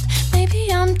soul.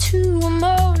 Maybe I'm too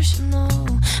emotional,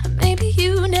 maybe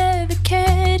you never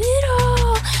cared at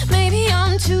all. Maybe I'm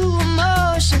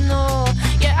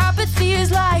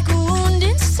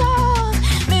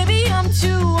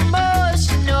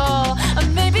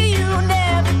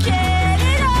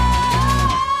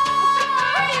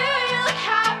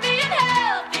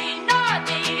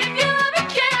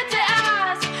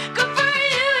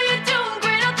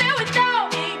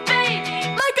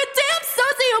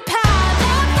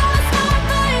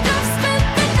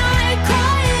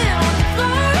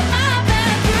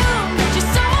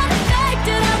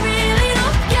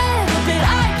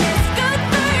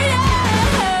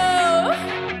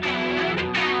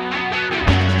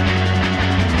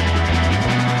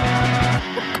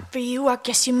I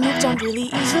guess you moved on really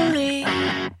easily.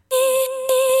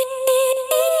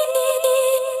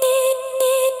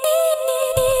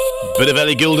 Bit of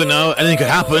Ellie Goulding now. Anything could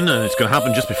happen, and it's going to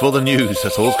happen just before the news.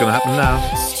 That's all that's going to happen now.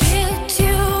 Straight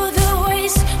to the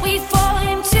waste, we fall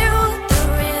into the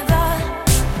river.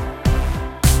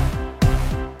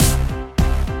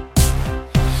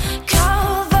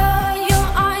 Cover your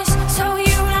eyes so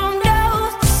you don't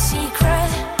know the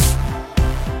secret.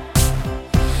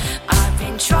 I've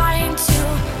been trying to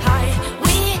hide.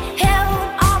 We held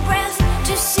our breath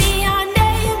to see our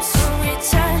names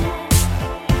written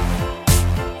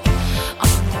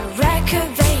on the record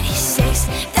of 86.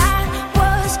 That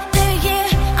was the year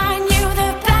I knew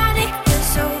the panic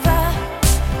was over.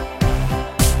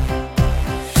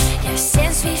 Yeah,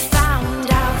 since we found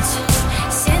out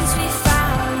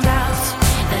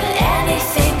that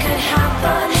anything could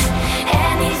happen,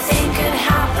 anything could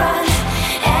happen,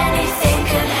 anything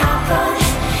could happen,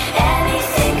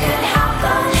 anything could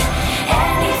happen,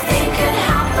 anything could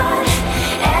happen,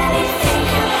 anything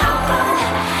could happen,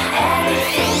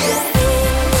 anything could.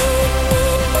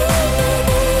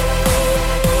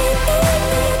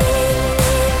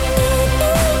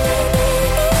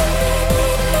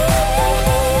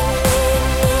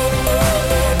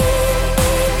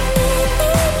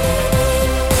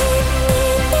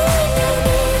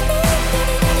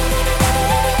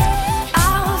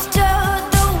 After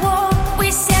the war, we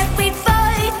said we'd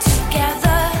fight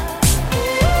together.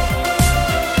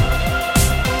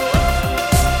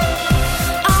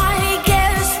 I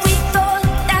guess we thought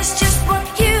that's just what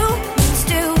humans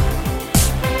do.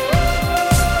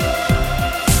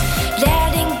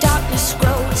 Letting darkness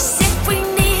grow. If we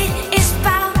need is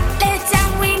balance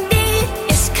and we need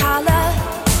is color.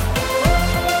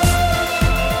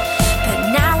 But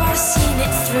now I've seen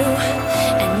it through,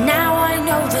 and now I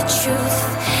know the truth.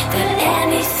 That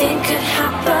anything could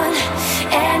happen,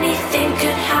 anything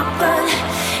could happen,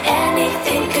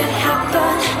 anything could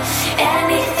happen,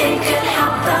 anything could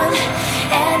happen,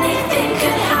 anything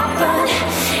could happen,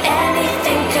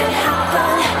 anything could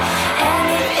happen,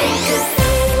 anything could.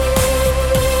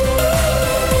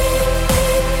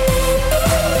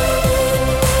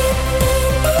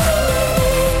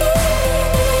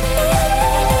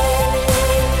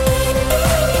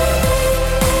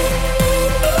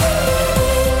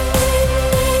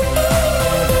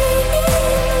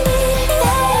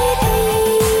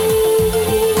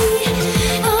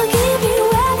 I'll give you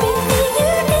everything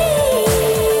you need.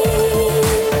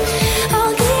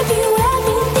 I'll give you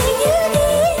everything you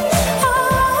need.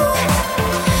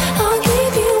 I'll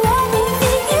give you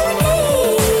everything you need.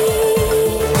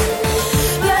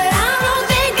 But I don't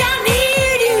think I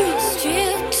need you.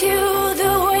 Straight to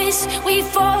the waste, we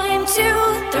fall into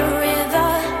the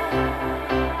river.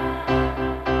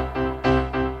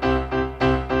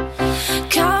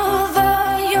 Cover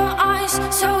your eyes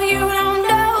so you don't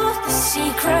know the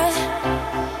secret.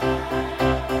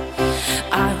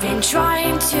 I've been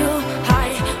trying to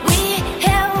hide. We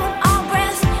held our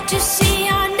breath to see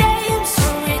our names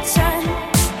written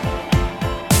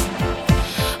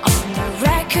on the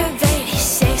record of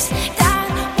 86. That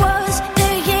was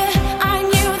the year I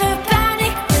knew the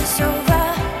panic was over.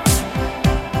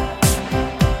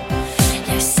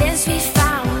 Yeah, since we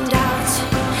found out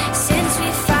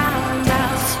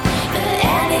that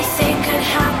anything could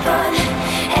happen,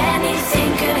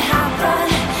 anything could happen,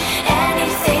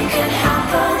 anything could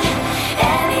happen,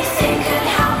 anything could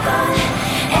happen,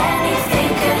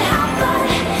 anything could happen,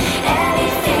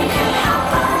 anything could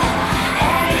happen,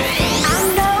 anything. I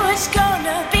know it's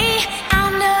gonna be, I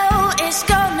know it's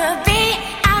gonna be,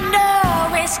 I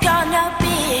know it's gonna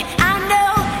be, I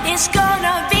know it's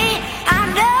gonna be, I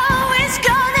know it's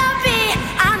gonna be,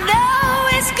 I know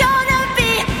it's gonna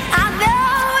be, I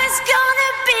know it's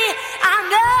gonna be, I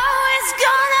know it's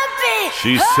gonna be.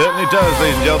 She certainly does,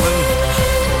 ladies and gentlemen.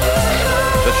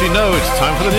 Does she know it's time for the